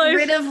have a nice get life.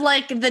 rid of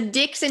like the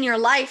dicks in your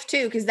life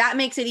too, because that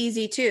makes it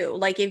easy too.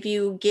 Like if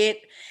you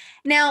get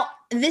now,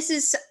 this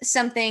is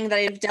something that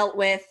I've dealt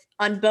with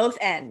on both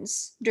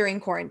ends during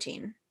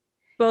quarantine.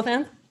 Both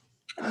ends?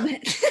 Sorry.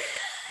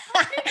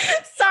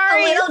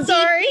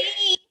 Sorry.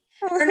 DP.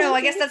 Or no,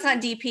 I guess that's not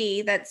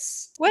DP.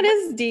 That's what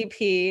is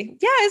DP?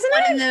 Yeah, isn't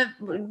one it? in the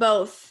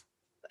both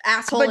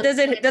asshole. But does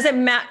it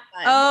matter?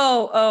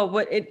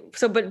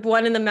 But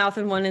one in the mouth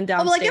and one in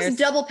downstairs. Oh, well, I guess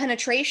double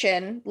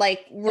penetration,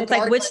 like it's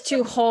like which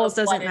two holes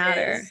does it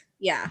matter?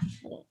 Yeah,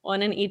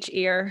 one in each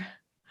ear.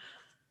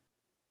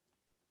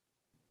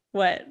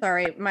 What?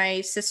 Sorry,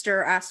 my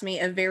sister asked me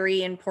a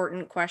very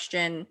important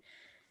question.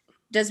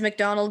 Does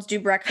McDonald's do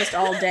breakfast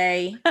all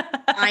day?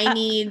 I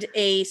need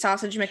a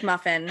sausage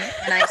McMuffin.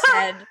 And I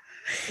said,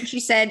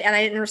 she said, and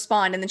I didn't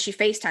respond. And then she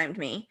FaceTimed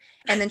me.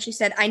 And then she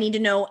said, I need to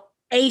know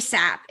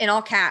ASAP in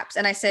all caps.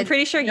 And I said, I'm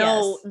pretty sure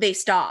no, yes. They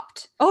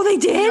stopped. Oh, they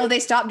did? No, they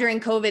stopped during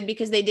COVID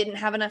because they didn't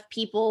have enough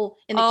people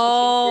in the kitchen to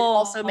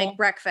also make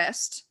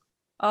breakfast.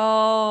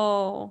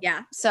 Oh.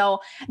 Yeah. So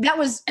that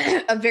was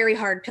a very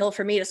hard pill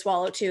for me to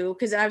swallow too.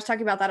 Cause I was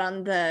talking about that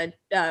on the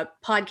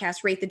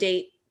podcast, Rate the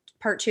Date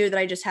part 2 that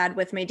I just had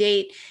with my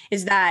date,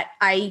 is that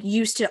I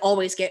used to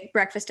always get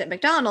breakfast at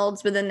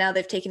McDonald's, but then now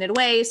they've taken it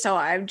away. So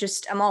I'm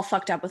all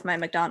fucked up with my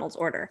McDonald's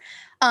order.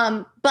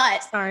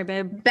 But sorry,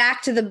 babe.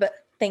 Back to the,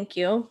 thank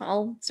you.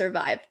 I'll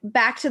survive.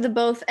 Back to the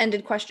both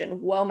ended question.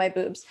 Whoa, my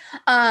boobs.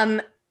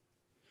 How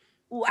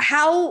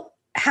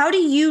do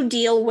you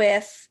deal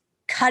with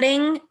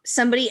cutting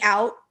somebody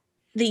out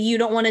that you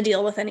don't want to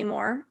deal with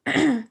anymore?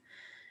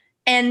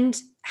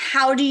 And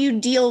how do you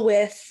deal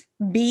with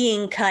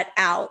being cut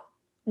out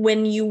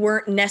when you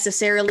weren't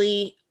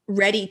necessarily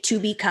ready to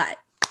be cut?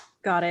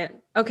 Got it.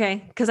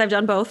 Okay. Because I've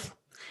done both.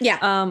 Yeah.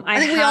 I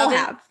think we all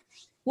have.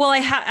 Well, I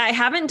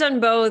haven't done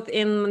both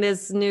in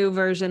this new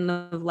version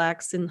of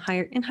Lex in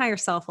higher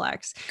self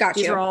Lex. Got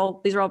you.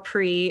 These are all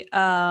pre.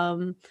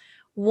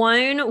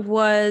 One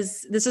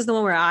was, this is the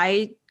one where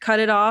I cut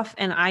it off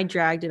and I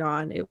dragged it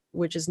on,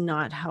 which is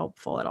not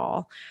helpful at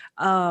all.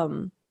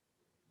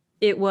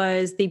 It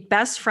was the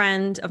best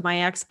friend of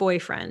my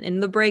ex-boyfriend.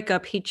 In the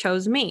breakup, he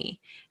chose me.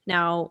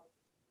 Now,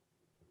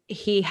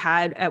 he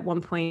had at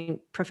one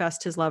point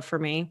professed his love for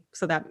me,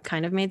 so that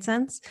kind of made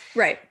sense.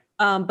 Right.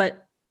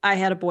 But I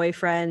had a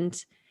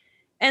boyfriend,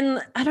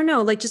 and I don't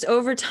know, like just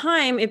over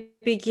time, it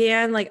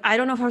began like, I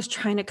don't know if I was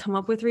trying to come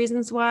up with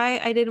reasons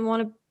why I didn't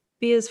want to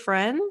be his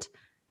friend.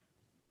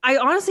 I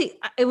honestly,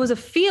 it was a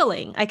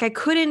feeling like I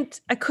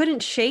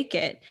couldn't shake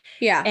it.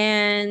 Yeah.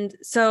 And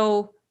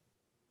so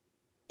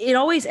it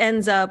always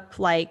ends up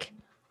like,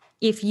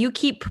 if you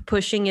keep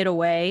pushing it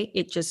away,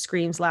 it just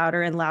screams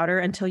louder and louder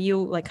until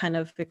you like kind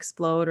of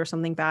explode or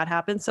something bad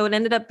happens. So it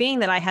ended up being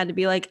that I had to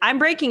be like, I'm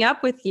breaking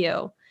up with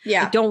you.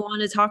 Yeah. I don't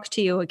want to talk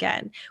to you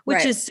again,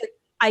 which is,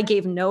 I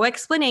gave no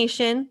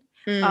explanation.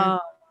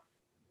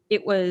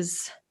 It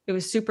was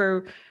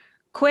super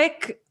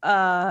quick.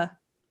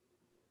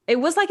 It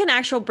was like an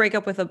actual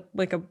breakup with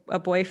a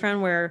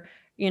boyfriend where,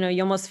 you know,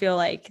 you almost feel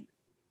like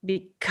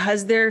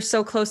because they're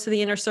so close to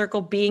the inner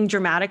circle, being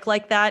dramatic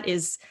like that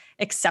is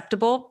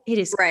acceptable. It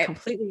is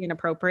completely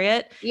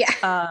inappropriate.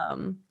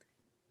 Yeah.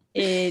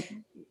 It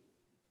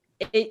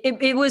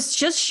was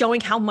just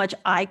showing how much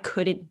I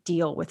couldn't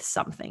deal with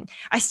something.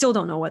 I still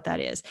don't know what that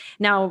is.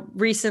 Now,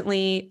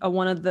 recently,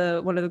 one of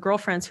the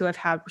girlfriends who I've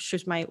had,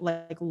 she's my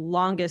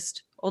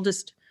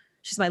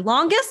she's my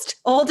longest,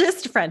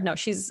 oldest friend. No,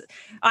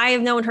 I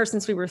have known her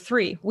since we were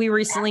 3. We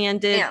recently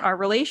ended our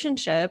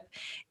relationship.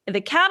 The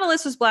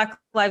catalyst was Black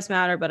Lives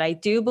Matter, but I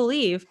do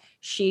believe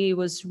she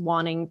was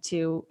wanting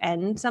to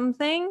end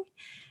something.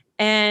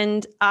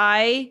 And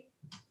I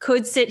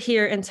could sit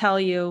here and tell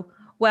you,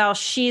 well,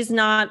 she's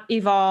not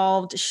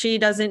evolved. She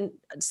doesn't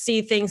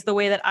see things the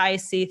way that I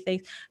see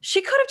things. She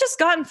could have just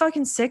gotten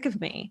fucking sick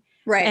of me.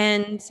 Right.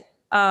 And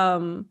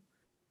I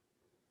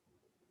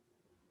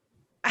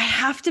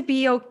have to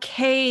be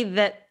okay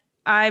that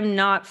I'm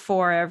not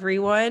for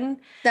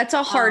everyone. That's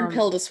a hard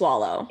pill to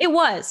swallow. It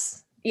was.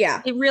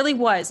 Yeah. It really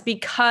was,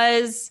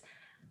 because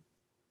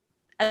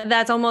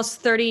that's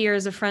almost 30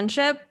 years of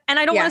friendship. And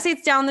I don't want to say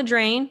it's down the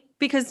drain,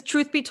 because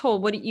truth be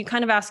told, what you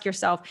kind of ask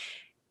yourself,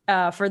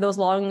 for those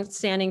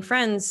long-standing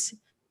friends,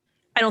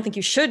 I don't think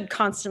you should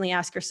constantly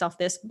ask yourself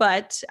this,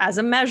 but as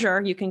a measure,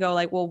 you can go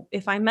like, well,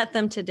 if I met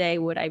them today,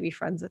 would I be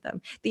friends with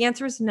them? The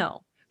answer is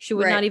no. She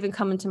would not even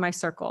come into my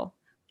circle.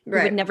 We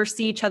would never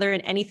see each other in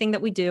anything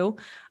that we do.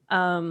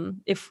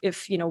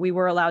 If we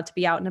were allowed to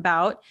be out and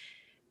about.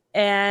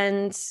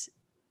 And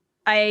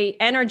I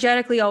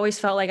energetically always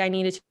felt like I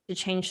needed to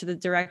change the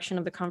direction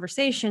of the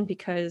conversation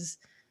because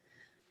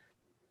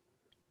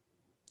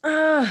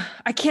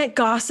I can't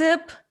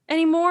gossip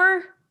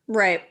anymore.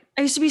 Right.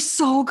 I used to be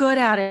so good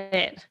at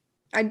it.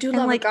 I do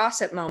love a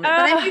gossip moment, but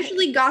I'm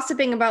usually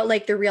gossiping about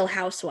like the Real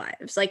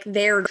Housewives, like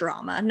their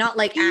drama, not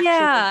like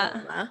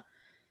actual drama.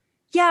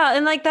 Yeah,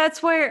 and like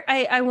that's where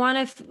I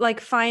want to like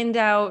find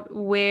out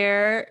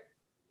where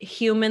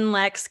human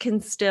Lex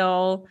can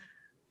still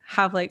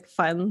have like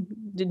fun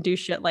to do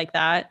shit like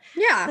that.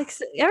 Yeah, like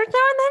every now and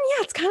then,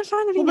 yeah, it's kind of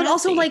fun to be. But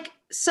also, like,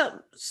 so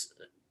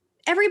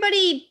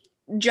everybody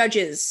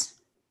judges.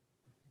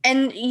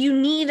 And you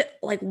need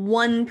like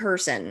one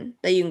person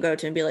that you can go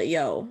to and be like,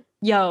 yo,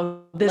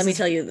 let me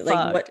tell you,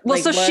 like, what? Well,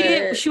 like, so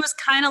what? she was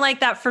kind of like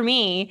that for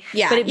me.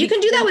 Yeah, but you can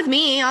do that with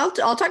me. I'll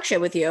talk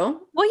shit with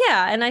you. Well,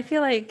 yeah, and I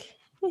feel like,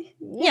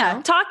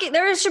 talking.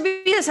 There should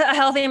be a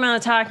healthy amount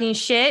of talking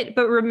shit.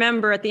 But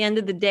remember, at the end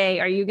of the day,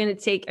 are you going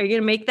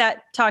to make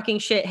that talking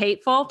shit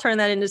hateful? Turn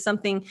that into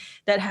something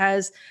that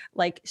has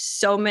like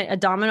a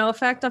domino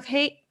effect of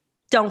hate?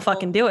 Don't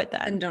fucking do it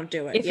then. And don't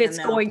do it. If it's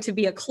going to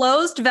be a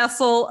closed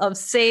vessel of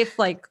safe,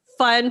 like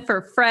fun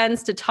for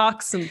friends to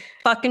talk some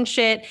fucking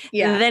shit,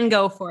 then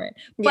go for it.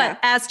 But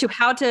as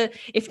to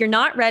if you're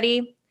not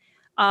ready,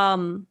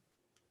 you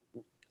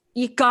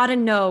gotta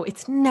know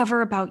it's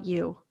never about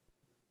you.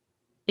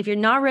 If you're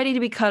not ready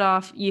to be cut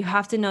off, you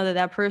have to know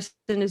that person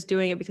is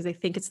doing it because they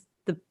think it's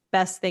the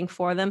best thing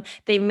for them.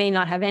 They may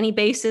not have any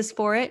basis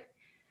for it,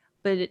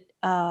 but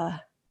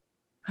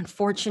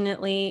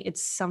unfortunately,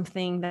 it's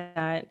something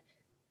that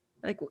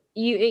like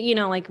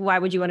like why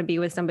would you want to be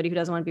with somebody who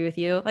doesn't want to be with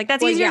you? Like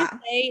that's easier to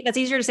say. That's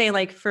easier to say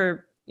like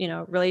for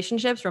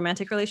relationships,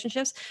 romantic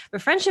relationships,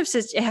 but friendships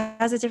it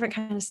has a different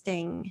kind of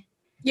sting.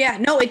 Yeah,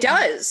 no, it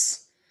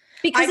does.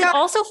 Because it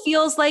also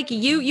feels like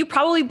you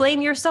probably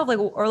blame yourself, like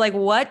or like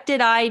what did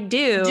I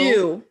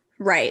do?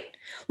 Right.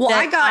 Well,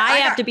 I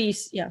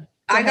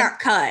got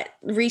cut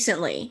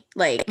recently,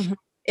 like,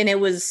 and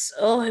it was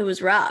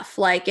rough.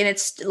 Like, and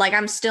it's like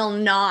I'm still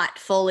not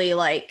fully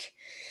like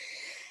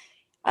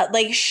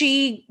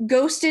she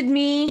ghosted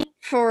me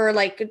for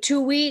like 2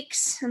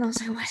 weeks, and I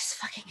was like, what is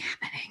fucking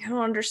happening? I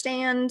don't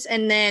understand.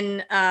 And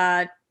then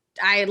I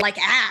like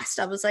asked,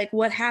 I was like,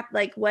 what happened?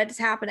 Like, what is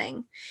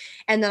happening?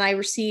 And then I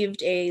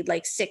received a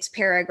like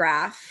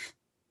 6-paragraph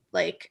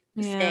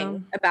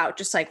thing about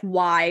just like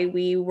why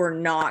we were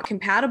not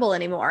compatible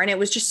anymore. And it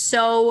was just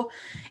it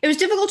was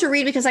difficult to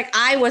read because like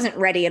I wasn't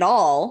ready at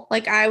all.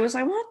 Like I was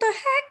like, what the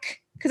heck?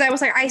 Because I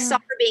was like, I saw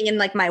her being in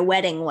like my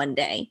wedding one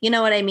day. You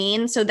know what I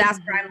mean? So that's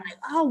where I'm like,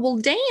 oh, well,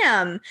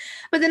 damn.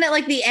 But then at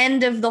like the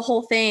end of the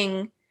whole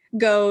thing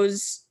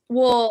goes,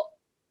 well,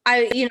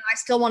 I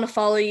still want to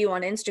follow you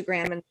on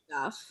Instagram and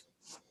stuff.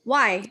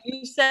 Why?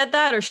 You said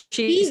that, or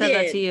she said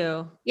that to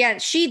you? Yeah,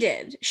 she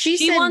did.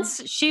 She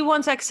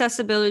wants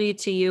accessibility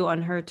to you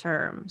on her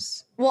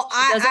terms. Well,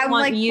 she doesn't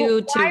want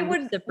you to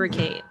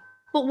reciprocate.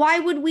 But why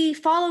would we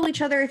follow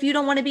each other if you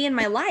don't want to be in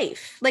my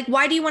life? Like,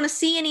 why do you want to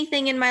see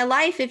anything in my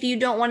life if you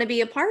don't want to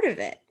be a part of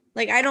it?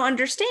 Like, I don't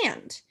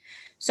understand.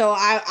 So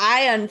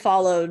I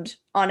unfollowed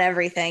on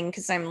everything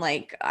because I'm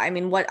like, I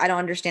mean, I don't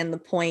understand the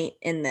point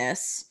in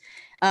this.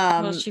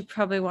 Well, she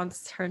probably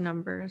wants her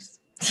numbers.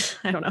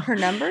 I don't know. Her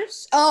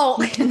numbers? Oh.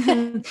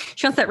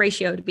 She wants that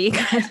ratio to be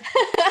good.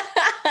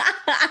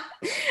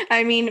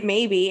 I mean,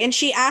 maybe. And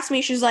she asked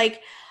me, she was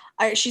like,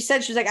 I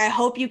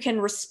hope you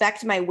can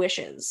respect my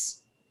wishes.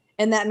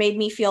 And that made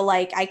me feel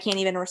like I can't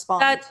even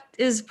respond. That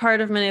is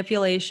part of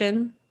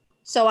manipulation.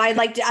 So I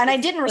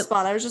didn't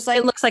respond. I was just like,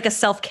 it looks like a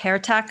self-care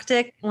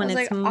tactic when it's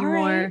like, more.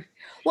 Right.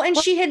 Well, and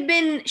she'd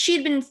been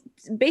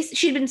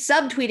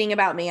subtweeting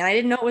about me, and I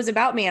didn't know it was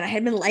about me, and I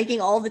had been liking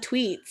all the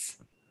tweets.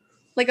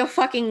 Like a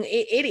fucking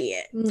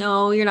idiot.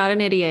 No, you're not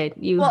an idiot.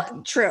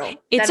 Well, true.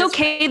 It's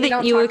okay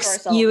that you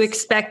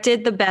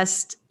expected the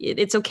best.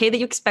 It's okay that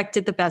you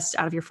expected the best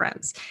out of your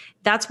friends.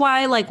 That's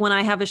why, like, when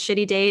I have a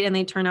shitty date and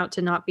they turn out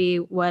to not be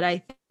what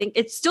I think,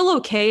 it's still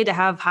okay to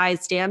have high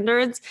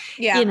standards.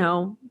 Yeah.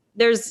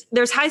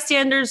 There's high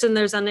standards and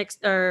there's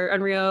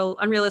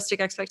unrealistic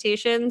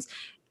expectations.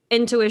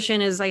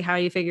 Intuition is like how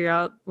you figure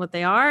out what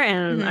they are,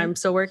 and I'm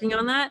still working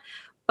on that.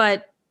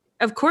 But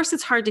of course,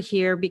 it's hard to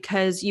hear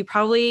because you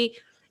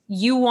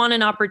want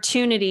an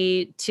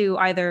opportunity to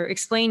either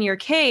explain your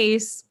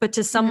case, but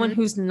to someone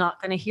who's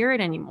not going to hear it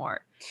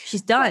anymore.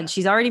 She's done. Right.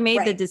 She's already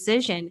made the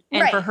decision.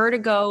 And for her to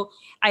go,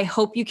 I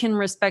hope you can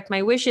respect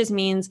my wishes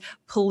means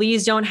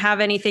please don't have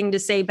anything to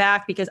say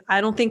back because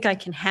I don't think I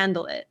can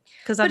handle it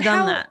because I've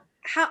done that.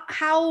 How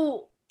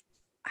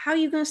are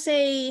you going to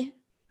say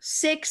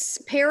 6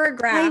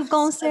 paragraphs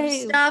of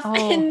stuff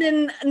and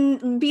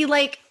then be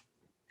like,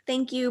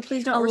 thank you,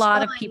 please don't respond. A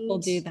lot of people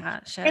do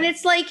that shit. And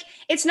it's like,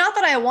 it's not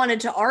that I wanted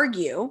to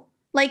argue.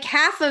 like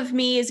half of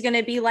me is going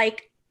to be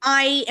like,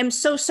 I am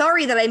so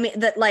sorry that I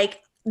made that,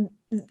 like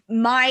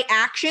my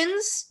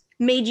actions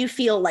made you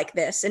feel like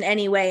this in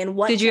any way. And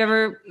what did you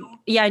ever?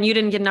 Yeah, and you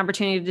didn't get an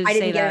opportunity to I say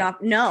didn't get that. it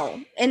off.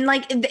 No. And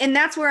like, and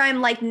that's where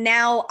I'm like,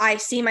 now I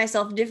see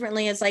myself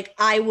differently as like,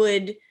 I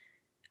would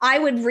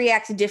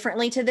react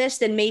differently to this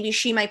than maybe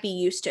she might be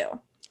used to,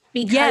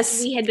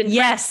 because we had been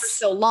friends for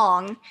so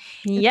long.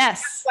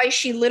 Yes. That's why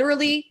she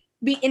literally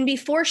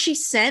before she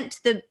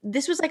sent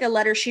this was like a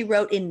letter she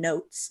wrote in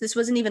notes. This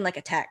wasn't even like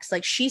a text.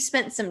 Like she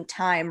spent some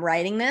time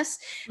writing this.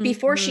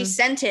 Before she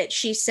sent it,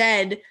 she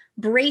said,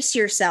 brace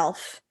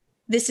yourself.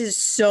 This is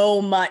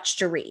so much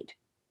to read.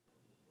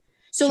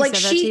 So she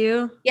said that to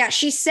you? Yeah,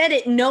 she said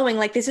it knowing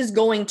like this is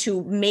going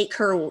to make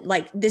her,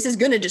 like this is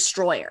going to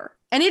destroy her.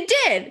 And it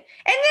did. And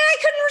then I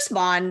couldn't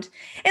respond.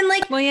 And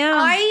like, well, yeah.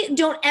 I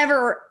don't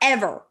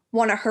ever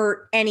want to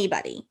hurt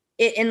anybody.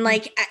 And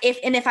like,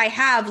 if I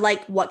have,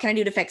 like, what can I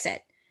do to fix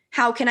it?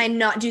 How can I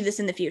not do this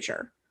in the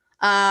future?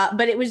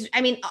 But it was, I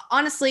mean,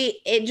 honestly,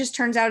 it just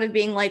turns out of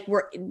being like,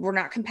 we're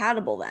not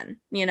compatible then,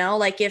 you know,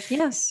 like if,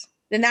 yes,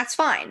 then that's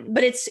fine.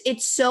 But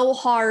it's so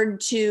hard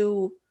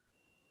to,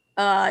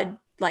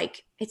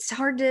 like, it's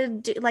hard to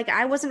do. Like,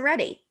 I wasn't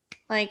ready.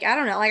 Like, I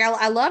don't know. Like,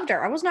 I loved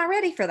her. I was not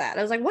ready for that.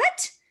 I was like,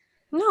 what?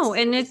 No.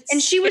 And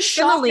she was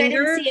shocked I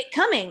didn't see it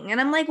coming.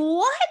 And I'm like, what?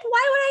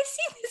 Why would I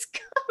see this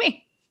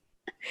coming?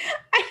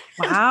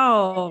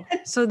 Wow.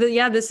 So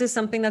this is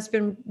something that's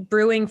been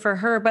brewing for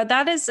her, but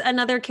that is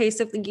another case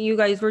of you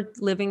guys were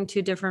living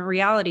two different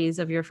realities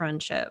of your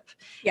friendship.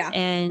 Yeah.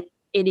 And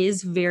it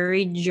is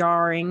very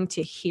jarring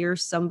to hear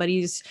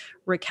somebody's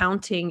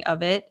recounting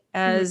of it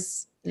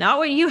as not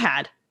what you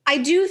had. I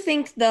do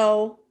think,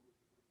 though,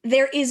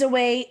 there is a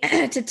way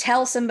to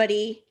tell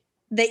somebody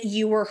that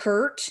you were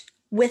hurt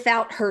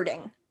without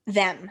hurting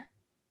them.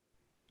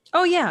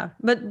 Oh, yeah.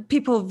 But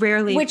people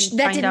rarely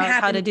find out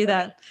how to do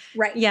that.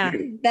 Right. Yeah.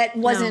 That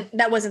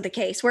wasn't the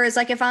case. Whereas,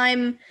 like, if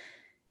I'm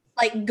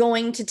like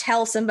going to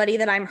tell somebody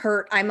that I'm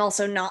hurt, I'm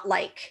also not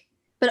like,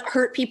 but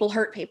hurt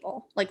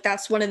people. Like,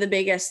 that's one of the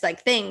biggest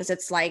like things.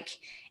 It's like,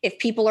 if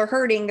people are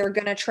hurting, they're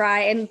going to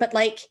try. But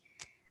like,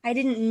 I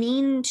didn't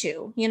mean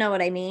to, you know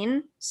what I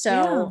mean?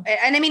 So,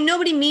 and I mean,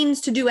 nobody means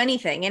to do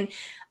anything. And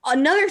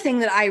another thing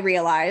that I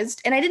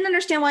realized, and I didn't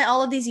understand why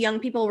all of these young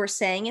people were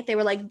saying it. They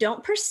were like,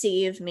 don't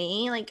perceive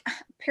me. Like,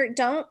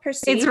 don't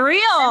perceive. It's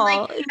real.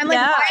 I'm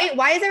like,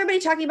 why is everybody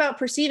talking about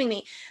perceiving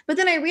me? But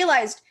then I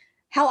realized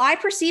how I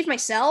perceive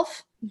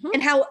myself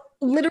and how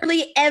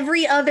literally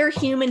every other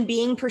human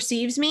being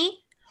perceives me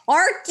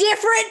are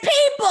different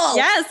people.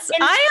 Yes,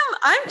 and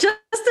I'm just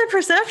their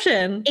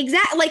perception.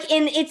 Exactly. Like,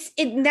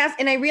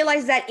 and I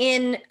realized that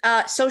in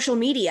social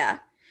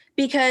media,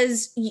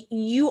 because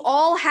you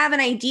all have an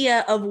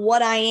idea of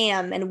what I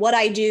am and what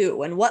I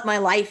do and what my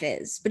life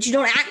is, but you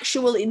don't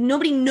actually,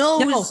 nobody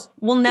knows. No,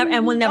 we'll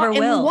never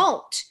will. We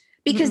won't,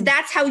 because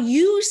that's how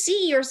you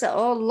see yourself.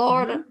 Oh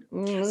Lord.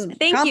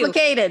 Thank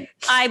complicated. You.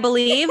 I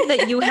believe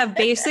that you have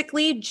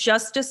basically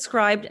just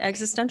described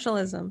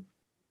existentialism.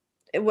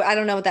 I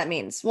don't know what that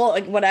means. Well,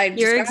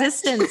 your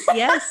existence.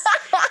 Yes.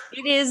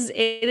 It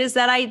is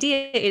that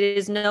idea. It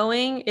is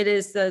knowing, it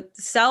is the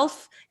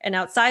self, and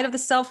outside of the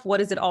self,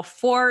 what is it all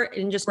for?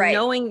 And just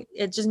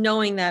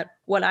knowing that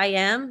what I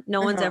am,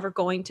 no one's ever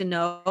going to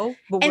know.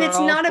 But and it's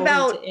not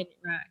about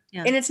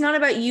and it's not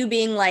about you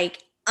being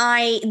like,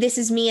 this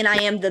is me and I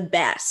am the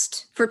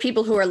best. For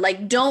people who are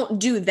like, don't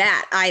do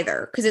that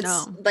either. Because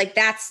it's like,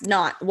 that's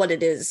not what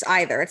it is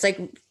either. It's like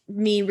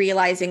me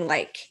realizing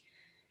like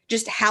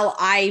just how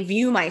I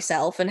view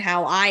myself and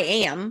how I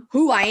am,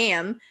 who I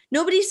am.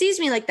 Nobody sees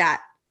me like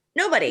that.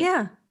 Nobody.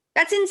 Yeah.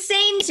 That's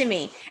insane to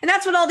me. And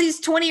that's what all these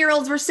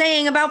 20-year-olds were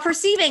saying about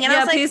perceiving. And I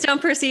was like, please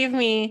don't perceive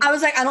me. I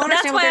was like, I don't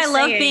understand what they're saying. That's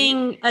why I love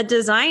being a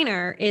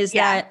designer, is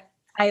that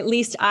at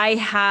least I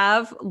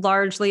have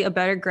largely a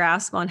better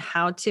grasp on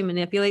how to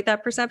manipulate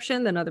that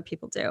perception than other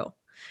people do.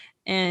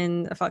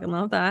 And I fucking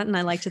love that. And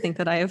I like to think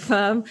that I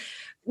have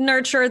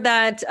nurtured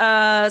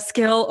that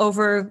skill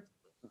over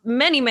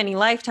many, many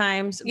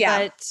lifetimes.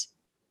 Yeah. But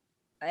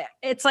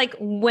it's like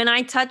when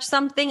I touch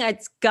something,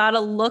 it's got to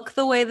look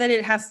the way that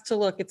it has to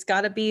look. It's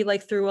got to be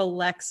like through a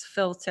Lex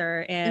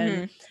filter.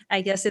 And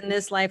I guess in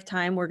this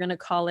lifetime, we're going to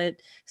call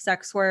it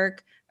sex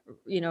work,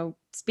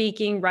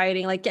 speaking,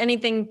 writing, like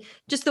anything,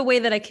 just the way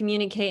that I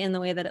communicate and the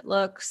way that it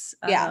looks.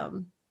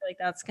 Like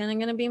that's kind of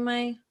going to be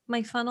my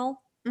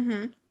funnel.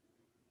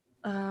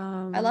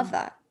 I love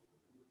that.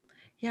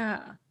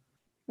 Yeah.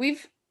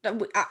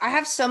 I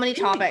have so many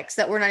topics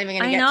that we're not even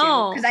going to get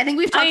to, because I think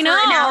we've talked for an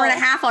hour and a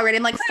half already.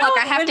 I'm like, fuck,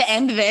 I have to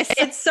end this.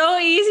 It's so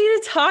easy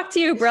to talk to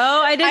you, bro.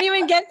 I didn't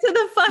even get to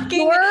the fucking.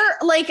 You're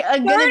like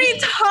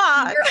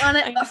talk. You're on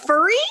a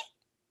furry?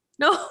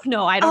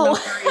 No, I don't know.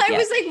 I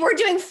was like, we're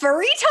doing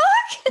furry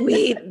talk?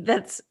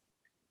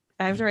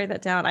 I have to write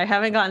that down. I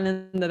haven't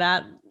gotten into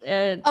that.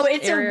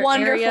 It's a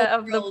wonderful area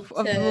of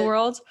the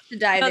world to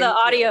dive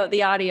into.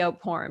 The audio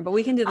porn, but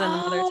we can do that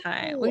another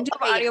time. We can do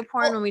audio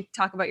porn when we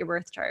talk about your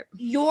birth chart.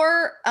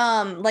 You're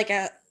like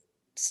a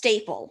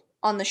staple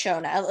on the show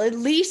now, at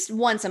least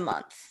once a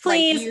month.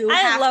 Please, like, you I'd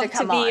have love to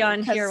come to be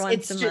on 'cause here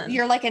once a month.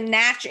 You're like a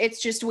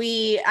it's just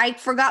I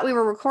forgot we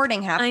were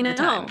recording half the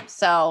time.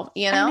 So,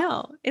 you know? I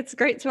know. It's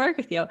great to work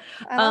with you.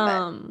 I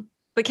love it.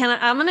 But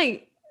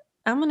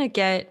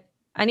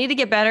I need to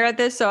get better at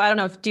this. So I don't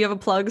know. Do you have a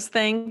plugs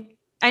thing?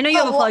 I know you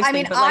have a plugs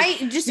thing, but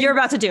like, you're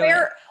about to do it.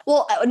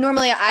 Well,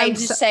 normally I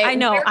say, I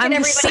know.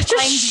 I'm such a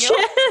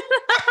shit.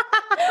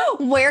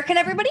 Where can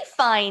everybody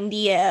find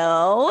you? Is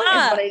what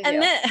I do.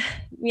 And then,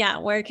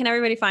 where can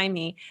everybody find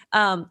me?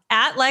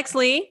 At Lex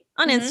Lee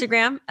on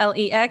Instagram,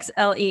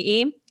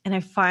 LEXLEE. And I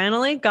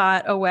finally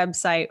got a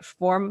website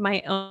for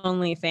my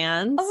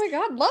OnlyFans. Oh my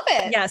God, love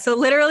it. Yeah. So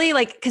literally,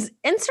 like, because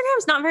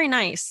Instagram's not very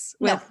nice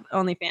with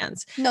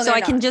OnlyFans. No, so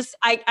I can just,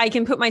 I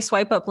can put my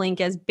swipe up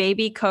link as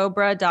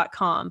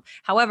babycobra.com.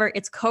 However,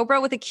 it's Cobra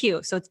with a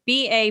Q. So it's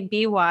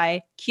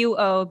BABYQOBRA,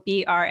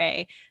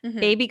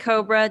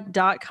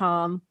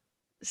 babycobra.com.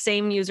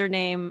 Same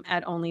username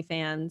at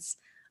OnlyFans.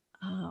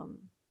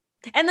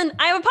 And then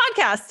I have a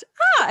podcast.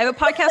 I have a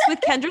podcast with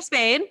Kendra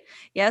Spade.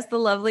 Yes, the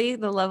lovely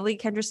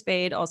Kendra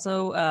Spade.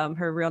 Also,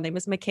 her real name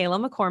is Michaela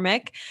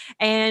McCormick.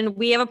 And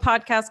we have a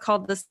podcast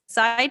called The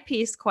Side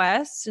Piece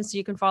Quest. And so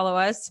you can follow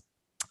us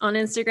on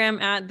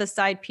Instagram at The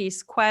Side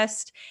Piece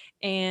Quest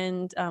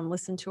and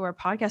listen to our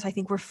podcast. I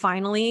think we're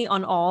finally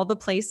on all the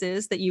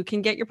places that you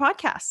can get your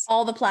podcasts.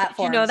 All the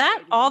platforms. You know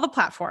that? All the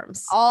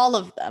platforms. All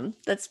of them.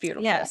 That's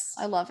beautiful. Yes.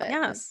 I love it.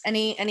 Yes.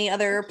 Any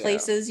other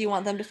places you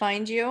want them to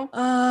find you?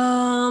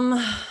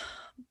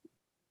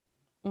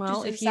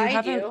 Well, if you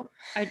haven't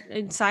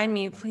inside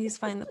me, please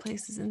find the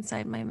places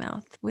inside my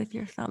mouth with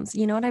your thumbs.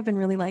 You know what I've been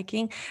really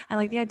liking? I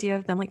like the idea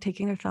of them like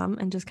taking their thumb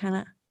and just kind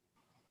of.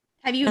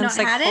 Have you not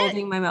had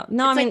holding my mouth?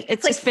 No, it's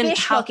just like been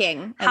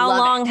hooking. How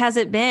long has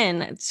it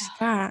been? It's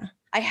I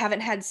haven't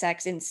had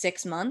sex in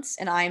 6 months,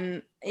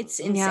 and it's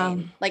insane. Yeah.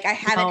 Like I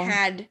haven't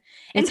had,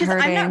 and because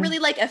I'm not really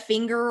like a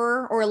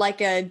fingerer or like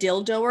a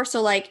dildoer,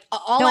 so like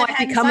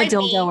I've become a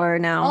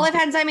dildoer now. All I've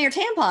had inside me are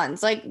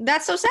tampons. Like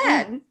that's so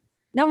sad.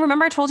 No,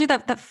 remember I told you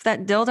that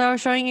dildo I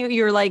was showing you?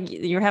 You're like,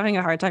 you're having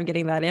a hard time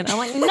getting that in. I'm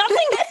like,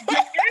 nothing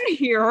in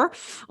here.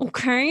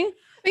 Okay.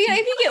 But yeah,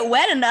 if you get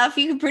wet enough,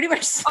 you can pretty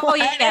much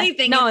slide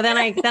anything. No, then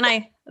I got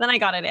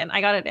it in.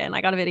 I got a video. I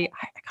got a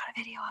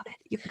video of it.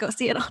 You can go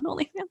see it on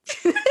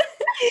OnlyFans.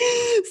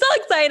 So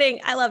exciting.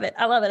 I love it.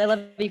 I love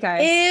you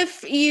guys.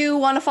 If you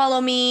want to follow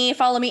me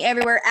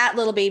everywhere at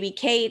Little Baby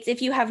Kate.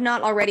 If you have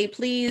not already,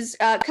 please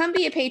come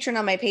be a patron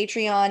on my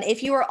Patreon.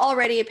 If you are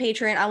already a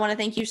patron, I want to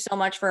thank you so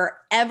much for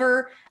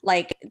ever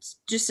like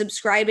just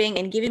subscribing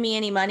and giving me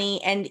any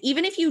money. And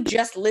even if you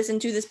just listen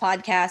to this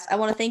podcast, I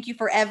want to thank you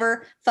for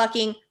ever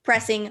fucking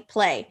pressing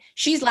play.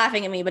 She's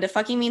laughing at me, but it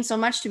fucking means so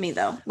much to me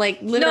though.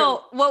 Like literally.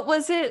 No, what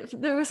was it?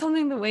 There was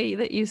something the way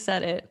that you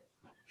said it.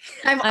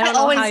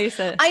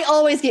 I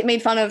always get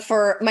made fun of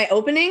for my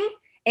opening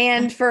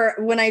and for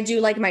when I do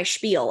like my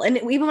spiel. And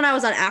even when I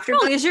was on After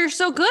because you're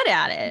so good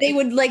at it. They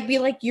would like be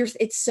like,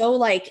 it's so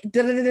like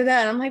da, da, da, da, da.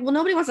 And I'm like, well,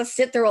 nobody wants to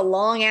sit through a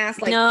long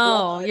ass like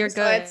no, you're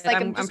so good. It's like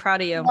I'm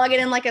proud of you. Plug it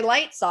in like a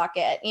light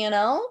socket, you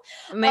know?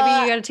 Maybe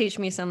you gotta teach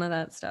me some of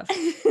that stuff.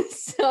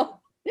 So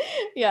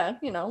yeah,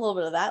 a little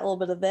bit of that, a little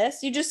bit of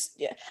this.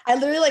 I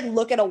literally like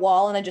look at a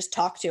wall and I just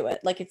talk to it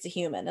like it's a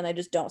human and I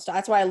just don't stop.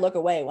 That's why I look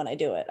away when I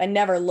do it. I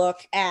never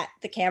look at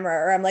the camera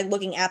or I'm like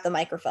looking at the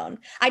microphone.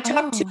 I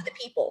talk to the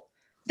people.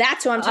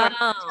 That's who I'm talking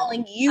to,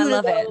 telling you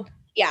to go.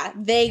 Yeah,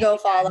 they go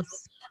follow.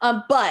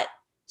 But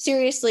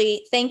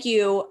seriously, thank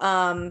you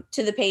to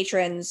the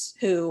patrons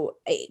who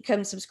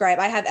come subscribe.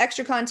 I have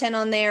extra content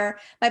on there.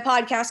 My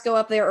podcasts go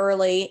up there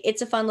early.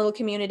 It's a fun little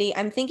community.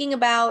 I'm thinking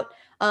about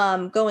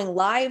going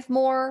live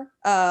more,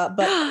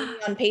 but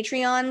on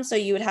Patreon. So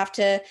you would have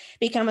to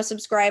become a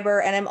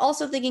subscriber. And I'm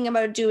also thinking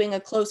about doing a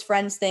close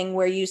friends thing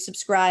where you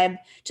subscribe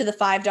to the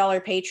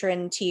 $5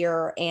 patron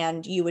tier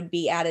and you would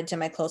be added to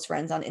my close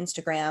friends on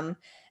Instagram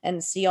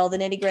and see all the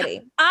nitty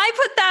gritty. I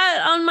put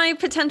that on my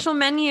potential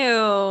menu. You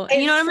know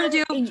what I'm going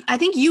to do? I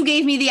think you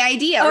gave me the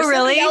idea. Or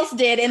really? Somebody else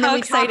did. And then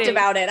we talked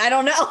about it. I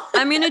don't know.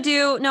 I'm going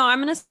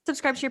to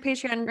subscribe to your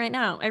Patreon right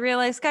now. I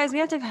realized, guys, we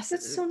have to.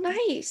 That's so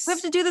nice. We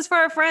have to do this for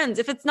our friends.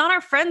 If it's not our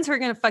friends who are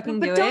going to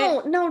fucking do it.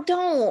 Don't.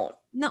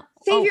 No.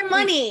 Save your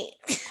money.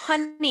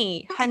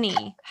 Honey.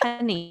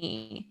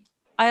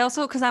 I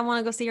also, because I want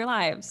to go see your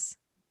lives.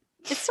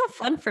 It's so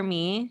fun for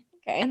me.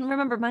 Okay. And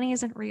remember, money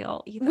isn't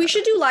real either. We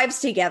should do lives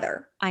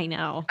together. I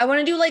know. I want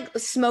to do like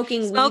smoke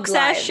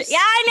session. Yeah,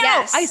 I know.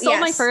 Yes, I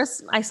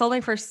sold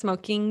my first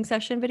smoking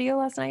session video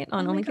last night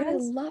on OnlyFans. I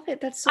love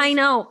it. That's so I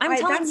know.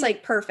 That's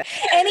like perfect.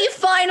 Any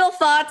final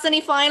thoughts? Any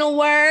final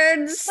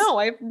words? No,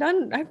 I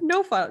have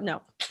no fun.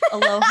 No.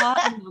 Aloha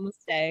and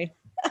namaste.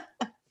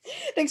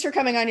 Thanks for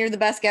coming on. You're the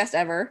best guest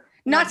ever.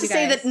 Not to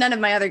say that none of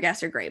my other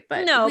guests are great,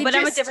 but I'm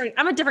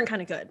a different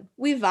kind of good.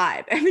 We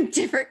vibe. I'm a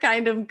different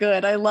kind of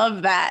good. I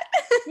love that.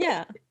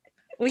 Yeah.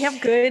 We have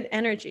good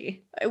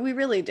energy. We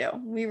really do.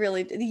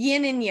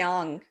 Yin and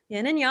yang.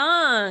 Yin and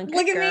yang.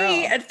 Look at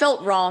me. It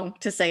felt wrong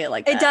to say it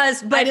like that. It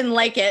does, but I didn't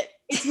like it.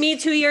 It's me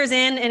 2 years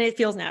in and it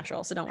feels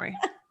natural. So don't worry.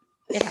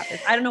 It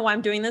happens. I don't know why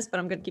I'm doing this, but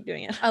I'm going to keep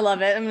doing it. I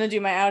love it. I'm going to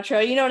do my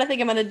outro. You know what I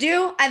think I'm going to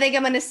do? I think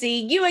I'm going to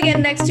see you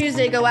again next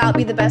Tuesday. Go out,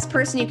 be the best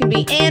person you can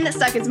be, and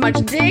suck as much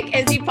dick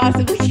as you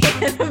possibly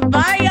can.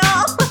 Bye,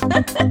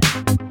 y'all.